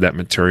push through that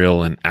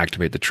material and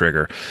activate the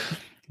trigger.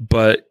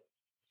 But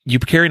you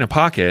carry in a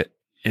pocket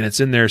and it's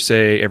in there,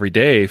 say, every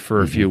day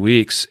for a few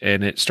weeks,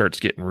 and it starts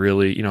getting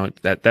really,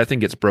 that thing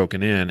gets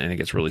broken in and it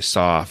gets really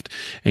soft,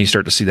 and you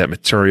start to see that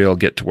material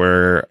get to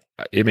where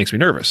it makes me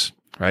nervous,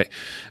 right?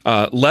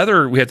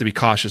 Leather, we have to be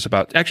cautious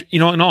about. Actually,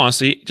 in all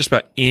honesty, just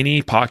about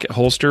any pocket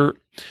holster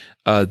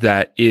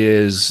that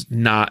is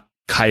not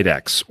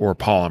Kydex or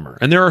polymer.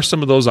 And there are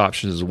some of those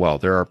options as well.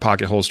 There are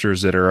pocket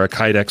holsters that are a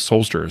Kydex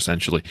holster,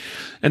 essentially,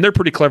 and they're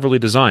pretty cleverly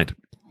designed.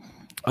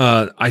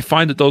 I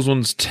find that those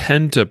ones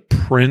tend to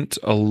print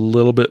a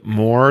little bit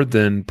more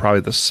than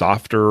probably the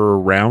softer,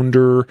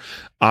 rounder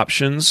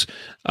options,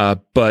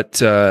 but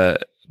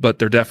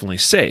they're definitely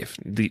safe.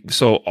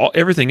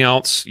 Everything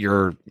else,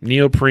 your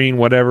neoprene,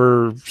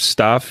 whatever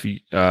stuff,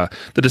 the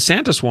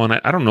DeSantis one,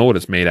 I don't know what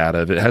it's made out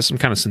of. It has some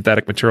kind of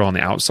synthetic material on the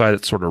outside.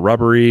 It's sort of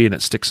rubbery and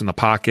it sticks in the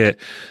pocket,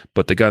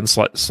 but the gun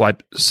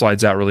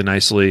slides out really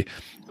nicely.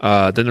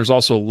 Then there's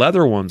also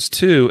leather ones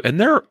too, and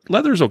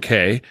leather's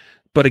okay.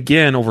 But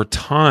again, over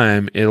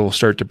time, it'll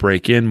start to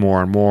break in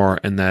more and more,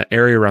 and that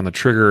area around the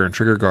trigger and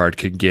trigger guard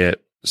can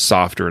get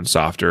softer and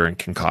softer and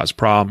can cause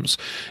problems.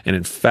 And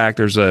in fact,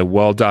 there's a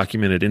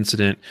well-documented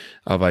incident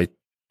of, I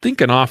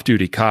think, an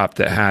off-duty cop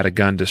that had a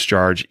gun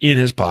discharge in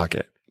his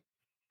pocket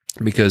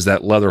because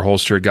that leather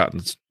holster had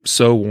gotten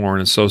so worn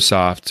and so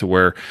soft to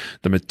where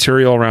the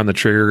material around the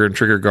trigger and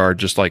trigger guard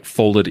just like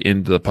folded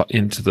into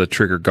the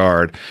trigger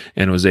guard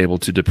and was able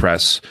to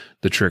depress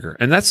the trigger.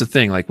 And that's the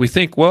thing. Like, we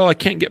think, well, I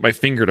can't get my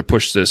finger to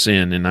push this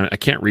in and I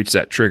can't reach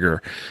that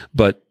trigger,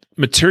 but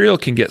material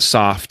can get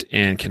soft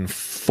and can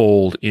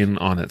fold in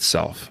on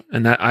itself.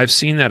 And that I've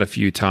seen that a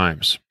few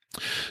times.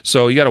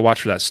 So you got to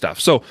watch for that stuff.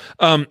 So,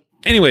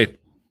 anyway,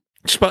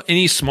 just about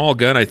any small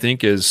gun, I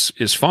think, is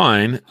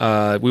fine.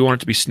 We want it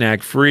to be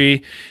snag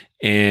free,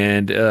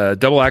 and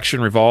double action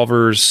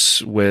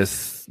revolvers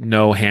with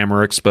no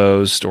hammer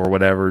exposed or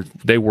whatever,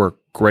 they work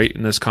great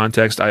in this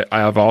context. I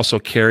have also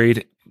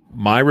carried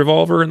my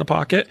revolver in the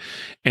pocket,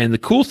 and the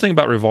cool thing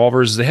about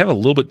revolvers is they have a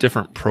little bit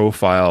different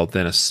profile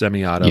than a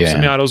semi-auto. Yeah.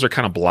 Semi-autos are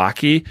kind of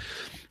blocky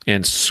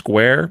and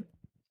square,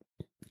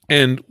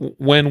 and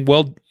when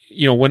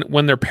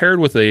they're paired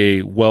with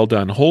a well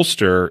done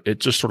holster, it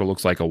just sort of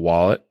looks like a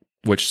wallet.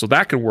 So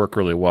that can work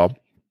really well.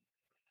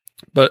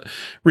 But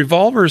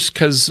revolvers,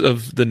 because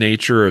of the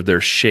nature of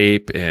their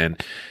shape,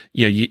 and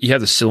you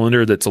have the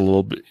cylinder that's a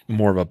little bit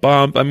more of a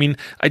bump. I mean,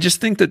 I just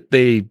think that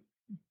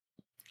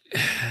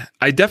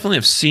I definitely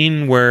have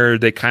seen where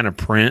they kind of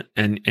print,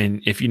 and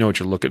if you know what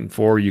you're looking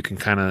for, you can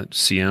kind of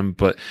see them.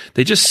 But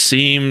they just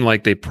seem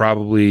like they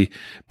probably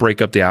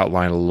break up the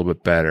outline a little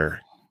bit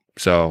better.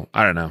 So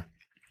I don't know.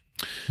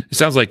 It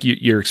sounds like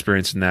your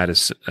experience in that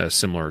is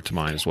similar to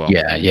mine as well.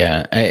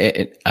 Yeah.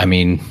 I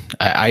mean,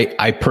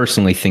 I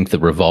personally think the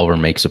revolver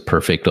makes a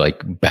perfect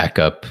like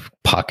backup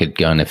pocket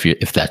gun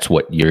if that's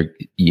what you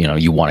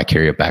want to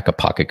carry a backup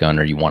pocket gun,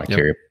 or you want to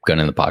carry a gun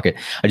in the pocket.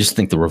 I just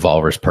think the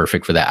revolver is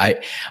perfect for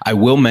that. I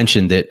will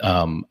mention that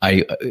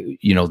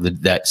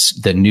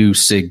the new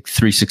SIG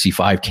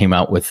 365 came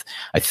out with,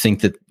 I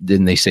think that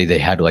then they say they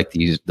had like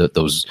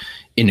those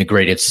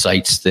integrated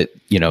sights that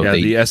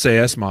the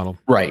SAS model,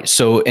 right?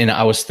 So, and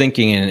I was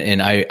thinking,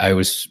 and I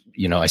was,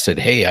 I said,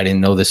 hey, I didn't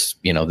know this.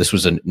 This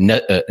was a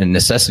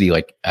necessity.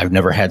 Like, I've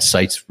never had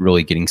sights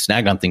really getting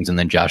snagged on things. And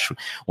then Josh,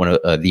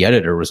 the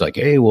editor, was like,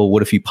 hey, well,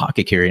 what if you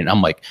pocket carry? And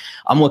I'm like,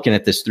 I'm looking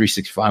at this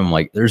 365. I'm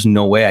like, there's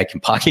no way I can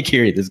pocket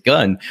carry this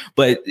gun.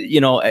 But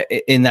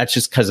and that's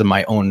just because of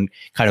my own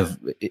kind of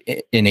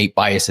innate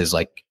biases.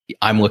 Like,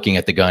 I'm looking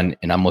at the gun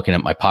and I'm looking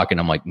at my pocket. And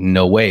I'm like,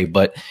 no way.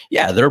 But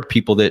yeah, there are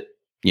people that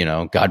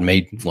God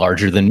made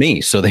larger than me,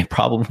 so they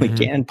probably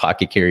can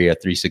pocket carry a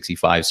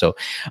 365. So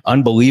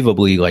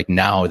unbelievably, like,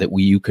 now that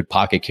you could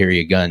pocket carry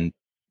a gun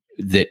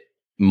that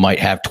might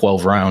have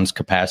 12 rounds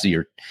capacity,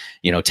 or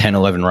 10,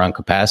 11 round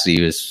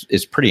capacity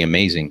is pretty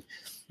amazing.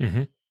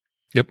 Mm-hmm.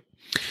 Yep.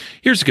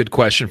 Here's a good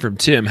question from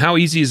Tim. How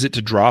easy is it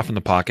to draw from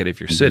the pocket if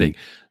you're sitting?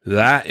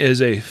 That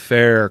is a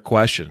fair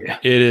question. Yeah.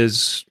 It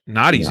is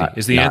not easy,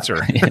 is the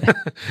answer.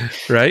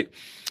 Right?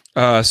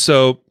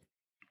 So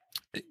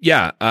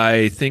yeah,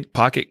 I think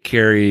pocket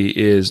carry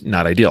is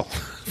not ideal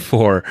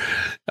for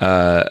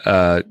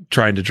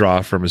trying to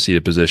draw from a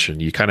seated position.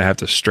 You kind of have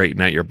to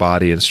straighten out your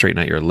body and straighten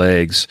out your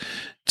legs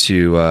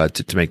to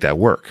make that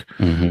work.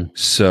 Mm-hmm.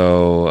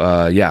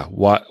 So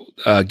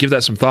give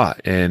that some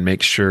thought and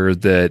make sure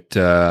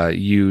that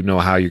you know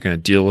how you're going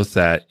to deal with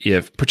that.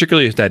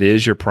 Particularly if that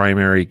is your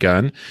primary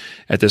gun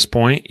at this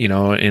point, in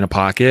a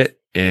pocket,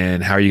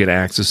 and how are you going to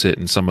access it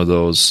in some of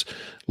those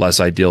less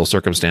ideal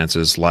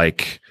circumstances,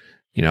 like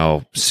in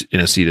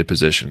a seated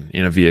position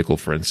in a vehicle,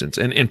 for instance.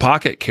 And in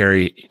pocket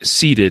carry,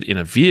 seated in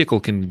a vehicle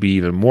can be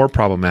even more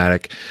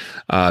problematic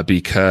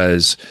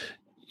because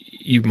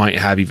you might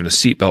have even a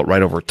seatbelt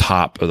right over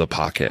top of the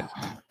pocket.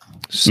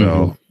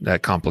 So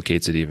that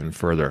complicates it even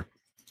further.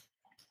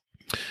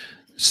 It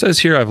says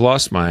here, I've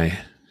lost my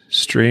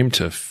stream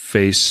to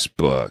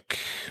Facebook.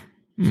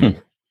 I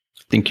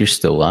think you're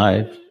still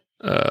live.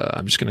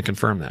 I'm just going to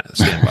confirm that.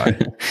 Stand by.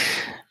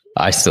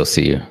 I still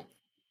see you.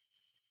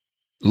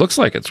 Looks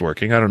like it's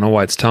working. I don't know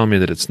why it's telling me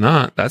that it's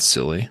not. That's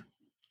silly.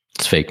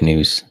 It's fake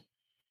news.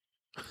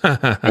 Sorry,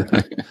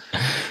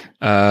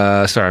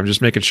 I'm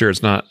just making sure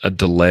it's not a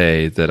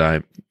delay that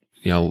I'm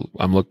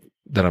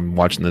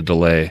watching the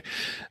delay.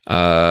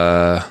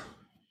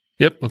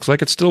 Yep, looks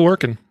like it's still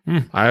working.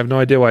 I have no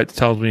idea why it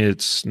tells me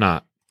it's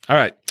not. All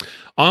right,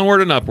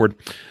 onward and upward.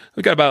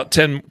 We've got about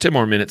 10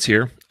 more minutes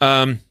here.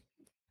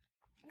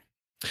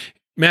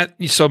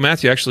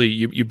 Matthew, actually,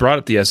 you brought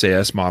up the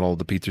SAS model,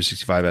 the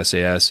P365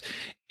 SAS,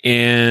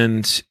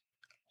 and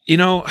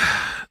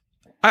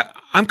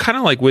I'm kind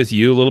of like with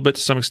you a little bit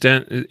to some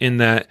extent in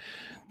that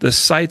the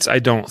sights I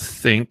don't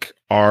think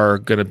are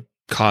going to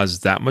cause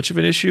that much of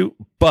an issue.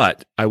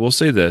 But I will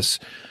say this: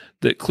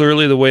 that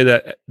clearly the way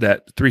that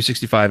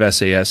 365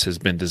 SAS has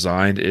been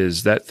designed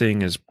is that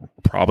thing is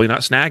probably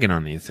not snagging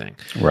on anything.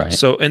 Right.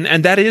 So,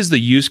 and that is the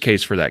use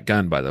case for that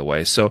gun, by the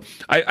way. So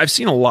I've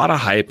seen a lot of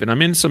hype, and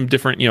I'm in some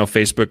different,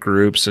 Facebook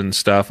groups and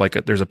stuff.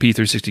 Like there's a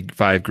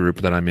P365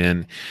 group that I'm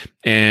in,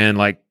 and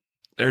like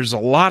there's a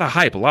lot of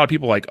hype. A lot of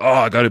people like, oh,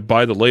 I got to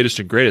buy the latest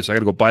and greatest. I got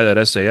to go buy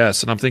that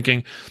SAS. And I'm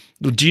thinking,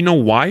 do you know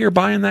why you're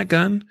buying that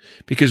gun?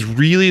 Because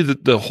really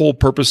the whole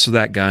purpose of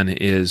that gun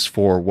is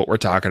for what we're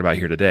talking about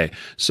here today.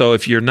 So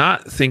if you're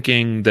not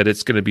thinking that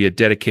it's going to be a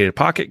dedicated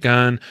pocket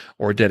gun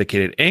or a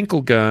dedicated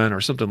ankle gun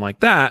or something like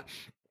that,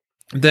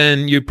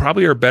 then you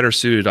probably are better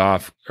suited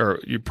off, or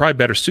you're probably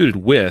better suited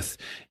with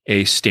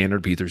a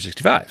standard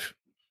P365,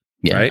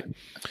 right?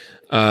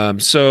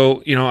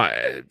 So,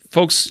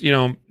 folks,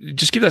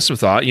 just give that some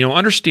thought,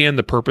 understand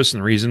the purpose and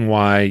the reason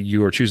why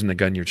you are choosing the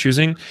gun you're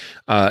choosing.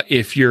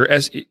 If you're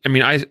I'm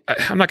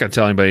not going to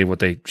tell anybody what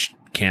they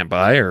can't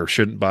buy or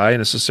shouldn't buy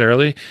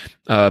necessarily.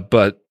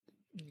 But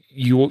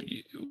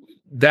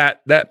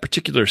that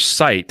particular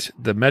sight,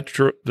 the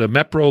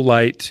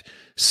MeproLite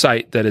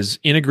sight that is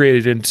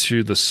integrated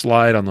into the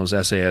slide on those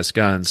SAS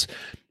guns,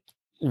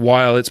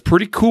 while it's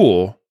pretty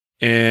cool,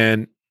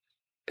 and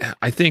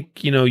I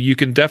think, you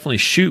can definitely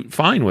shoot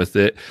fine with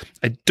it,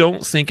 I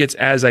don't think it's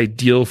as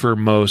ideal for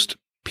most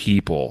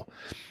people.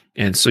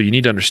 And so you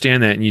need to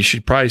understand that, and you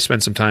should probably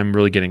spend some time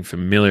really getting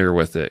familiar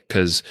with it,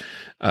 because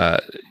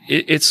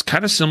it's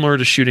kind of similar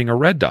to shooting a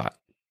red dot,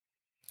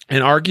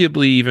 and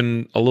arguably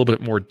even a little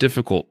bit more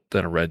difficult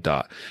than a red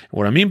dot.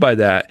 What I mean by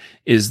that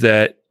is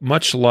that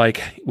much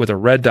like with a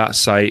red dot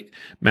sight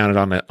mounted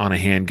on a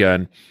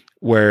handgun,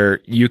 where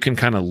you can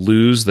kind of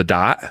lose the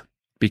dot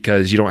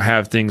because you don't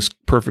have things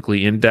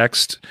perfectly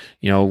indexed,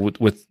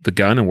 with the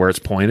gun and where it's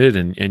pointed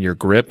and your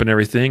grip and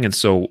everything. And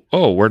so,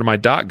 where did my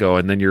dot go?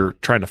 And then you're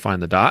trying to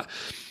find the dot.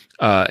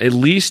 At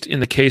least in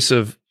the case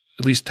of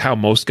at least how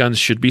most guns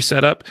should be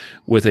set up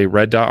with a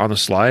red dot on the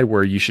slide,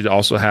 where you should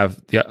also have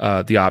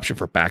the option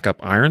for backup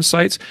iron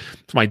sights.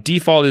 So my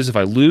default is, if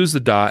I lose the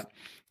dot,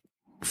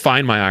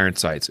 find my iron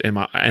sights and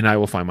I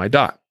will find my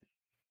dot.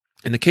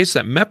 In the case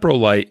of that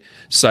MeproLite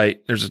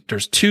sight,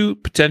 there's two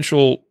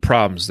potential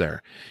problems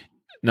there.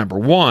 Number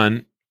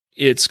one,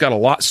 it's got a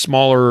lot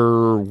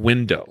smaller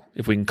window,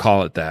 if we can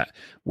call it that,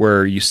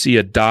 where you see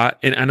a dot.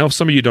 And I know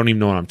some of you don't even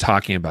know what I'm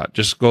talking about.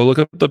 Just go look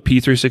up the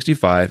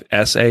P365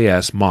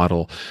 SAS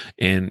model,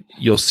 and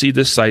you'll see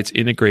this sight's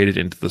integrated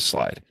into the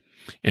slide.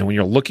 And when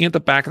you're looking at the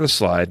back of the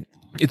slide,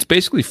 it's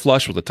basically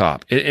flush with the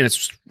top. And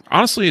it's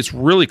honestly, it's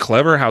really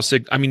clever how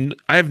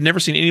I have never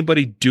seen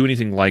anybody do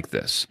anything like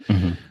this,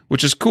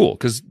 which is cool,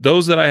 because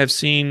those that I have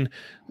seen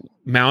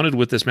mounted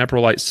with this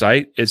MeproLite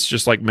sight, it's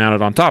just like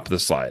mounted on top of the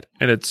slide,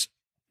 and it's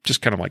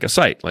just kind of like a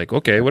sight, like,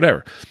 okay,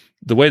 whatever.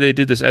 The way they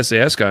did this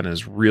SAS gun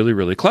is really,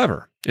 really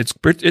clever. It's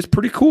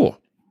pretty cool.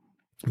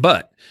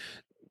 But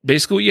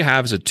basically what you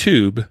have is a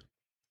tube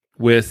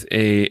with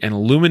an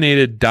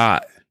illuminated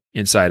dot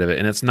inside of it,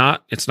 and it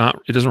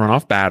doesn't run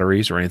off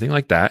batteries or anything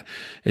like that.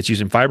 It's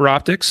using fiber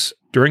optics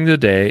during the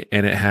day,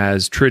 and it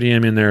has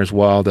tritium in there as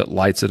well that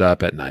lights it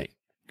up at night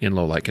in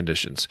low light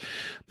conditions.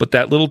 But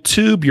that little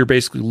tube you're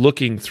basically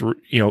looking through,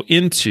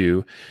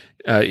 into,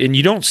 and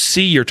you don't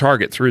see your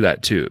target through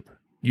that tube.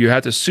 You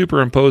have to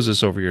superimpose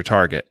this over your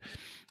target.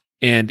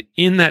 And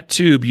in that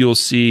tube, you'll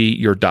see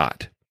your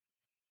dot,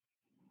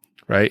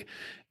 right?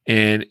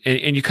 And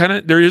you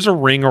there is a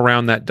ring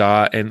around that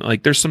dot, and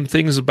like there's some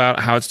things about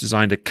how it's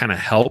designed to kind of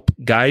help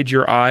guide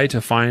your eye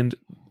to find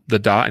the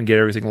dot and get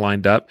everything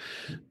lined up.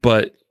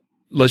 But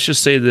let's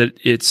just say that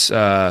it's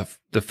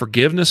the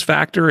forgiveness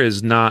factor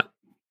is not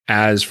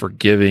as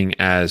forgiving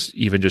as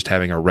even just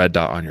having a red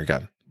dot on your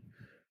gun,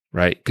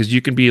 right? Because you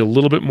can be a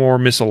little bit more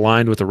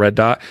misaligned with a red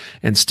dot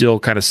and still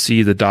kind of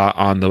see the dot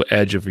on the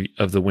edge of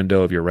the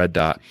window of your red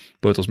dot.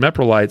 But with those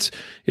MeproLites,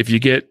 if you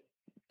get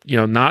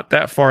not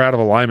that far out of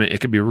alignment,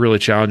 it can be really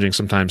challenging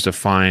sometimes to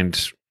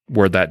find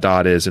where that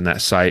dot is in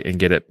that sight and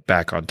get it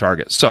back on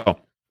target. So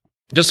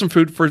just some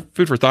food for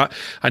thought.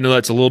 I know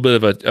that's a little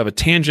bit of a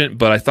tangent,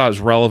 but I thought it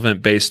was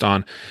relevant based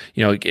on,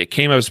 it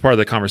came up as part of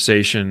the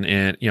conversation,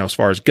 and, as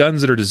far as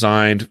guns that are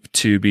designed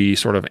to be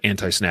sort of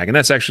anti-snag. And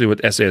that's actually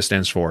what SAS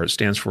stands for. It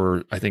stands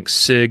for, I think,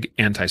 SIG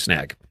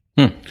anti-snag.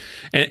 And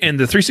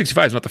the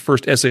 365 is not the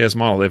first SAS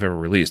model they've ever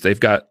released. They've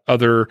got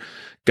other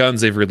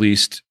guns they've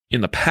released in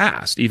the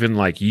past, even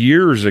like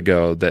years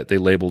ago, that they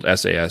labeled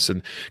SAS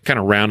and kind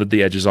of rounded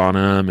the edges on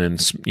them,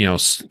 and,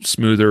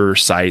 smoother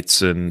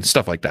sights and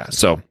stuff like that.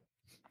 So,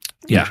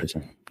 yeah,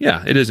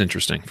 it is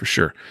interesting for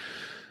sure.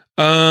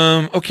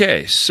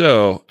 Okay,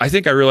 so I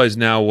think I realize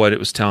now what it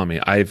was telling me.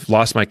 I've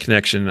lost my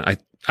connection. I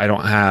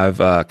don't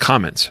have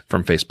comments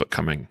from Facebook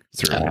coming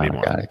through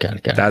anymore.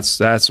 Got it. That's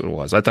what it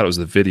was. I thought it was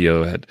the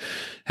video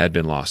had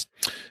been lost.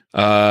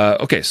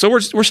 Okay, so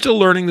we're still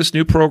learning this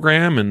new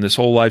program and this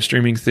whole live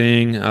streaming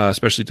thing,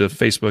 especially to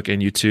Facebook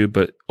and YouTube.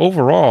 But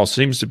overall,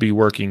 seems to be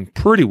working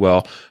pretty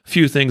well. A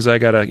few things I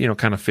gotta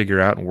kind of figure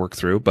out and work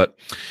through, but.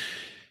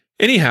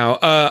 Anyhow,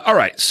 all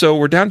right, so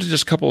we're down to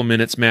just a couple of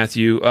minutes,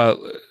 Matthew.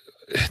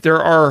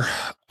 there are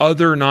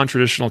other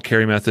non-traditional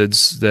carry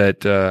methods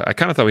that I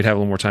kind of thought we'd have a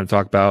little more time to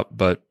talk about,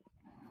 but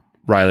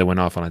Riley went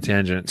off on a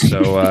tangent.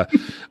 So I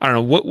don't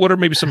know. What are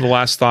maybe some of the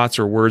last thoughts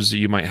or words that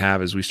you might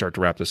have as we start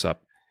to wrap this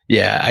up?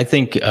 Yeah, I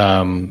think,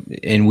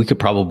 and we could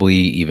probably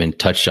even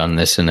touch on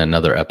this in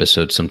another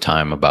episode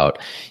sometime about,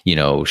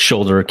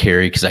 shoulder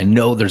carry, because I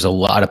know there's a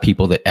lot of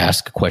people that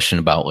ask a question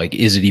about, like,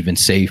 is it even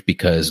safe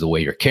because the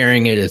way you're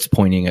carrying it, it's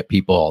pointing at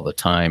people all the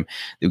time.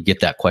 We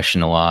get that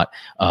question a lot.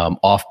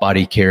 Off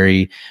body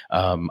carry,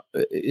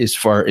 as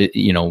far,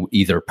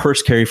 either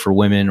purse carry for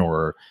women,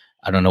 or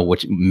I don't know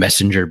what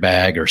messenger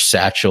bag or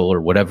satchel or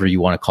whatever you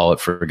want to call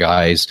it for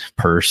guys,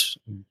 purse,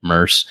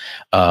 merce.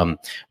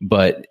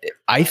 But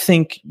I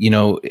think,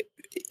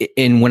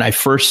 and when I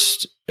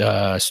first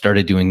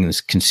started doing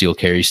this concealed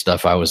carry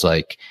stuff, I was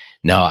like,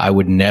 no, I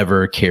would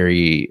never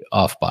carry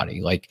off body.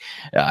 Like,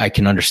 I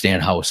can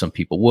understand how some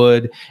people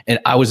would. And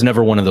I was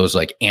never one of those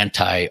like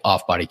anti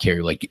off body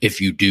carry. Like, if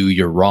you do,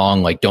 you're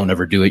wrong. Like, don't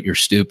ever do it. You're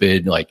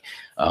stupid. Like,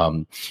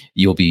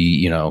 you'll be,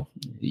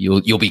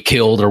 you'll be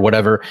killed or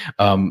whatever.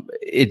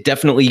 It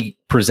definitely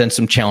presents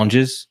some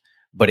challenges,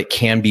 but it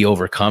can be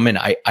overcome. And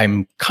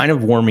I'm kind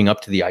of warming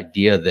up to the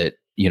idea that,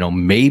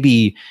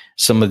 maybe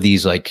some of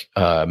these like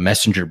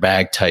messenger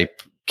bag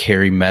type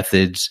carry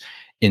methods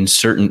in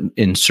certain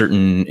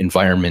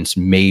environments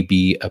may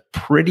be a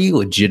pretty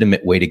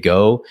legitimate way to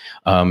go.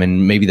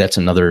 And maybe that's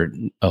a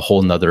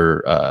whole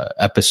nother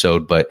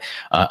episode, but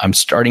I'm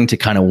starting to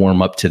kind of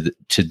warm up to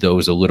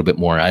those a little bit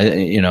more.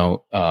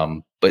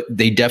 But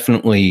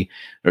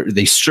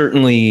they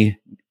certainly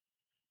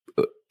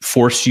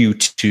force you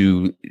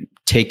to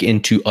take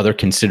into other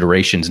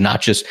considerations,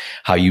 not just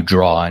how you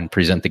draw and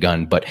present the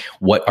gun, but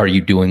what are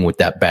you doing with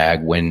that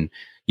bag when,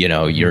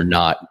 you're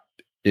not,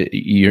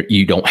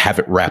 you don't have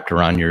it wrapped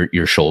around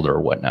your shoulder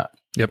or whatnot.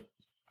 Yep.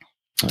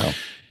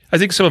 I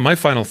think some of my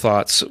final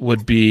thoughts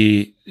would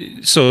be,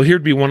 so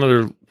here'd be one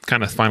other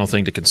kind of final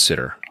thing to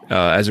consider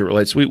as it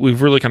relates.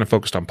 We've really kind of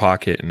focused on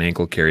pocket and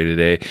ankle carry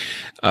today.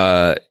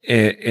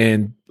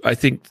 And I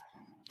think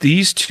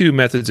these two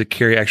methods of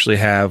carry actually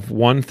have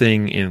one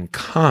thing in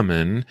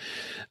common,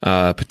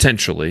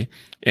 potentially,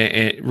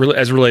 and really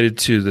as related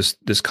to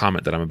this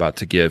comment that I'm about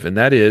to give. And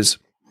that is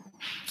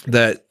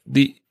that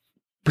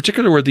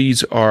particularly where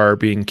these are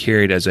being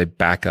carried as a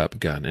backup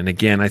gun. And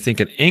again, I think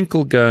an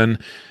ankle gun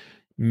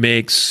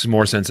makes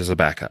more sense as a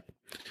backup.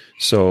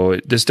 So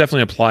this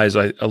definitely applies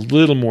a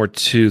little more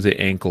to the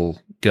ankle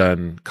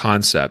gun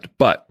concept.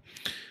 But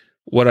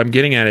what I'm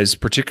getting at is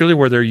particularly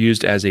where they're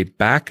used as a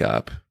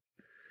backup,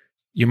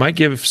 you might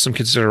give some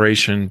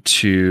consideration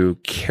to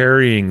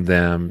carrying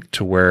them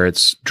to where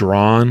it's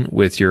drawn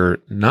with your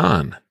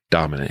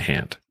non-dominant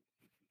hand.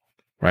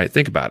 Right?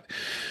 Think about it.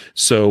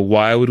 So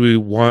why would we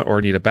want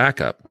or need a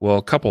backup? Well,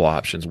 a couple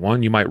options.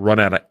 One, you might run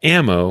out of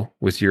ammo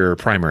with your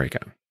primary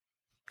gun.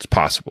 It's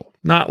possible.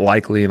 Not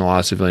likely in a lot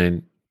of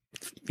civilian,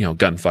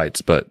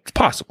 gunfights, but it's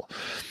possible.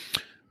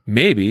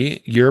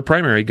 Maybe your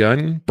primary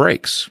gun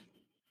breaks,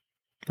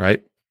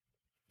 right?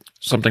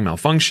 Something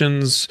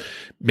malfunctions.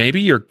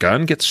 Maybe your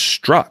gun gets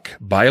struck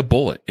by a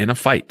bullet in a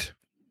fight.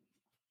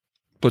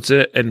 Puts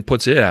it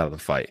out of the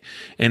fight.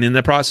 And in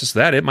the process of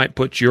that, it might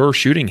put your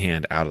shooting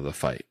hand out of the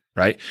fight.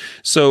 Right.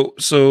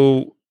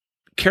 So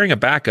carrying a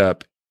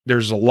backup,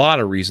 there's a lot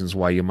of reasons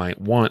why you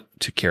might want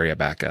to carry a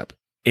backup,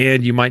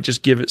 and you might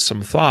just give it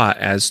some thought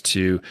as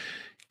to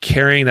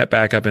carrying that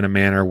backup in a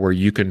manner where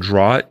you can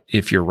draw it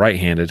if you're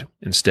right-handed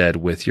instead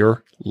with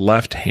your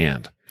left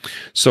hand.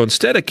 So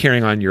instead of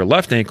carrying on your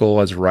left ankle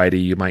as a righty,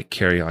 you might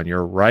carry on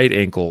your right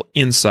ankle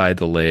inside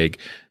the leg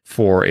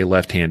for a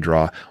left hand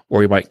draw,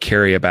 or you might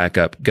carry a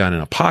backup gun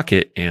in a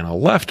pocket and a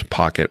left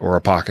pocket or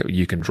a pocket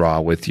you can draw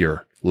with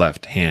your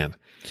left hand.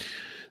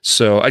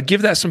 So I'd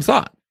give that some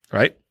thought,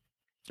 right?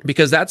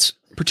 Because that's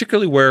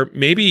particularly where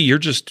maybe you're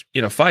just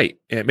in a fight.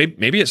 And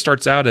maybe it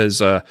starts out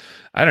as a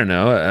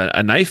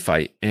knife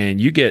fight, and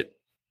you get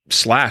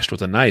slashed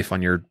with a knife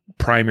on your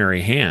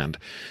primary hand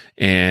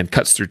and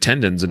cuts through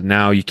tendons, and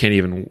now you can't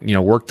even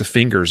work the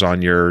fingers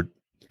on your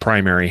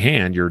primary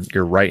hand, your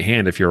right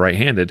hand if you're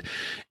right-handed.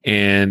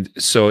 And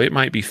so it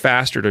might be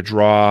faster to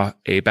draw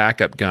a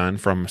backup gun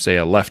from, say,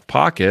 a left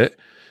pocket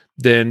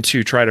than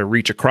to try to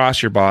reach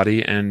across your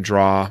body and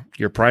draw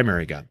your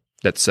primary gun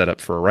that's set up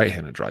for a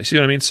right-handed draw. You see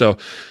what I mean? So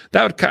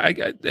that would,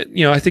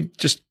 I think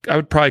I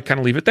would probably kind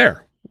of leave it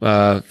there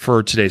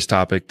for today's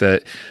topic.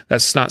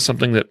 That's not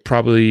something that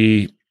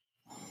probably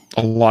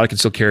a lot of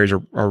concealed carriers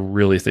are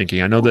really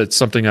thinking. I know that's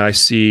something that I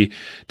see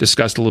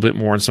discussed a little bit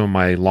more in some of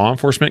my law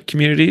enforcement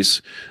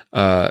communities.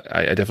 I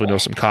definitely know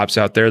some cops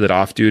out there that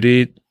off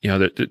duty,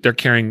 they're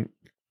carrying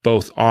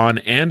both on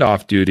and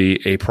off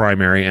duty a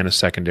primary and a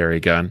secondary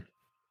gun.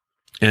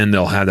 And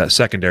they'll have that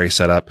secondary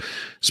set up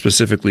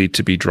specifically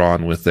to be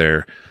drawn with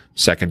their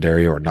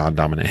secondary or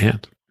non-dominant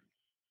hand.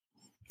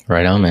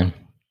 Right on, man.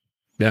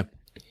 Yeah.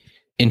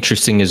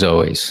 Interesting as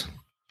always.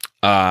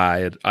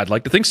 I'd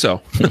like to think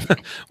so,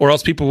 or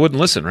else people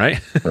wouldn't listen,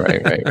 right?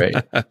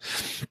 Right.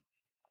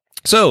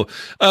 So,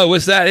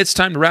 with that, it's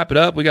time to wrap it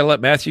up. We got to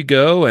let Matthew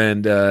go.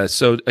 And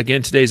so,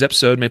 again, today's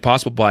episode made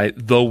possible by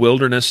the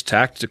Wilderness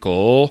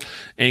Tactical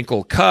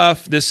Ankle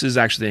Cuff. This is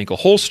actually the ankle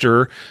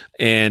holster.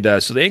 And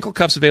so the ankle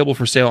cuff's available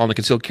for sale on the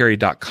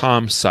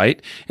concealedcarry.com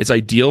site. It's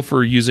ideal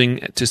for using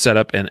to set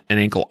up an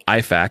ankle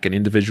IFAK, an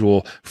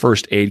individual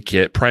first aid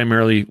kit,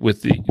 primarily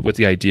with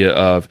the idea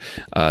of,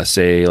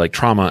 say, like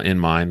trauma in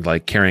mind,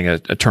 like carrying a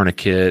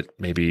tourniquet,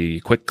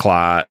 maybe quick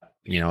clot,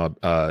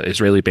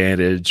 Israeli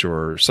bandage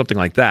or something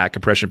like that,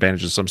 compression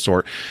bandage of some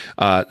sort.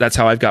 That's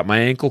how I've got my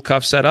ankle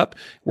cuff set up.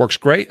 Works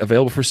great.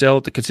 Available for sale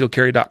at the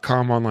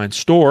concealedcarry.com online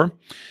store.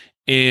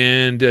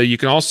 And you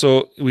can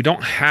also, we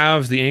don't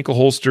have the ankle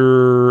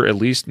holster, at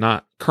least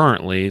not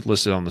currently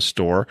listed on the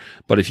store.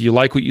 But if you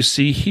like what you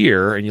see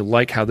here and you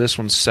like how this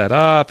one's set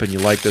up and you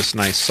like this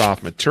nice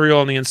soft material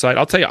on the inside,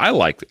 I'll tell you, I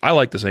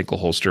like this ankle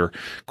holster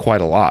quite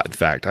a lot. In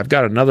fact, I've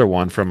got another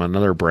one from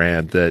another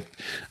brand that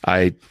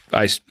I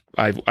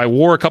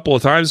wore a couple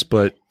of times,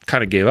 but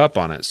kind of gave up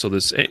on it. So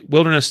this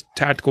Wilderness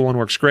Tactical one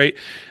works great.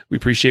 We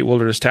appreciate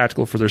Wilderness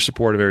Tactical for their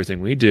support of everything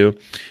we do,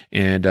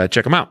 and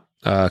check them out.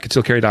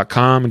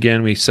 Concealedcarry.com.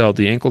 Again, we sell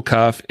the ankle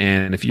cuff,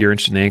 and if you're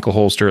interested in the ankle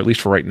holster, at least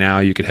for right now,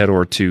 you could head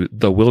over to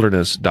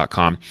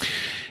thewilderness.com.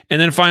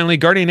 And then finally,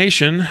 Guardian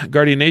Nation.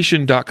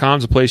 GuardianNation.com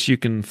is a place you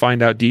can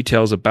find out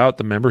details about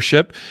the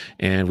membership,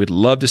 and we'd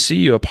love to see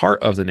you a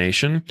part of the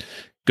nation.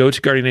 Go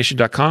to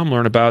GuardianNation.com,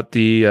 learn about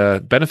the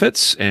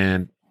benefits,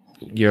 and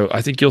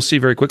I think you'll see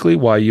very quickly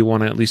why you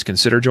want to at least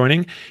consider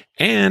joining.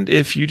 And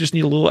if you just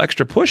need a little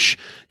extra push,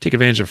 take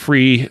advantage of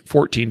free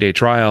 14-day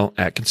trial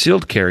at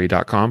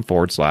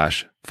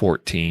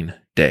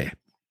concealedcarry.com/14-day.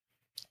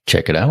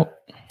 Check it out.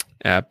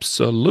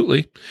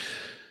 Absolutely.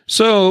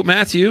 So,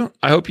 Matthew,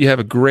 I hope you have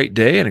a great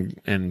day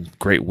and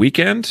great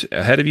weekend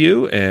ahead of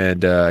you.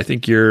 And I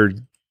think you're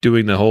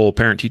doing the whole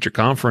parent-teacher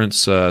conference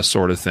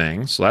sort of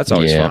thing. So that's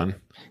always fun.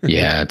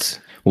 Yeah,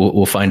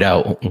 We'll find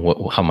out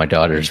how my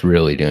daughter's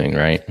really doing,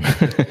 right?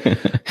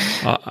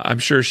 I'm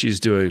sure she's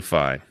doing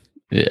fine.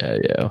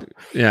 Yeah.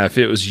 Yeah, if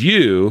it was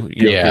you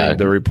getting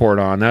the report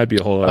on, that'd be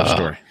a whole other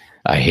story.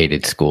 I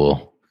hated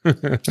school.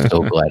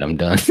 So glad I'm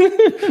done.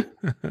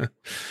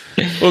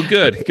 Well,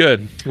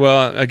 good.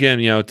 Well, again,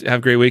 have a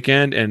great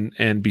weekend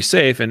and be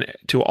safe. And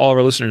to all of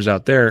our listeners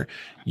out there,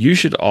 you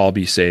should all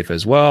be safe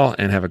as well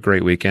and have a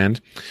great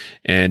weekend.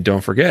 And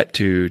don't forget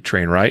to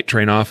train right,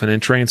 train often, and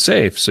train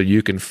safe so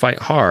you can fight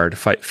hard,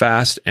 fight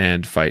fast,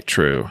 and fight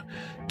true.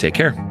 Take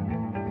care.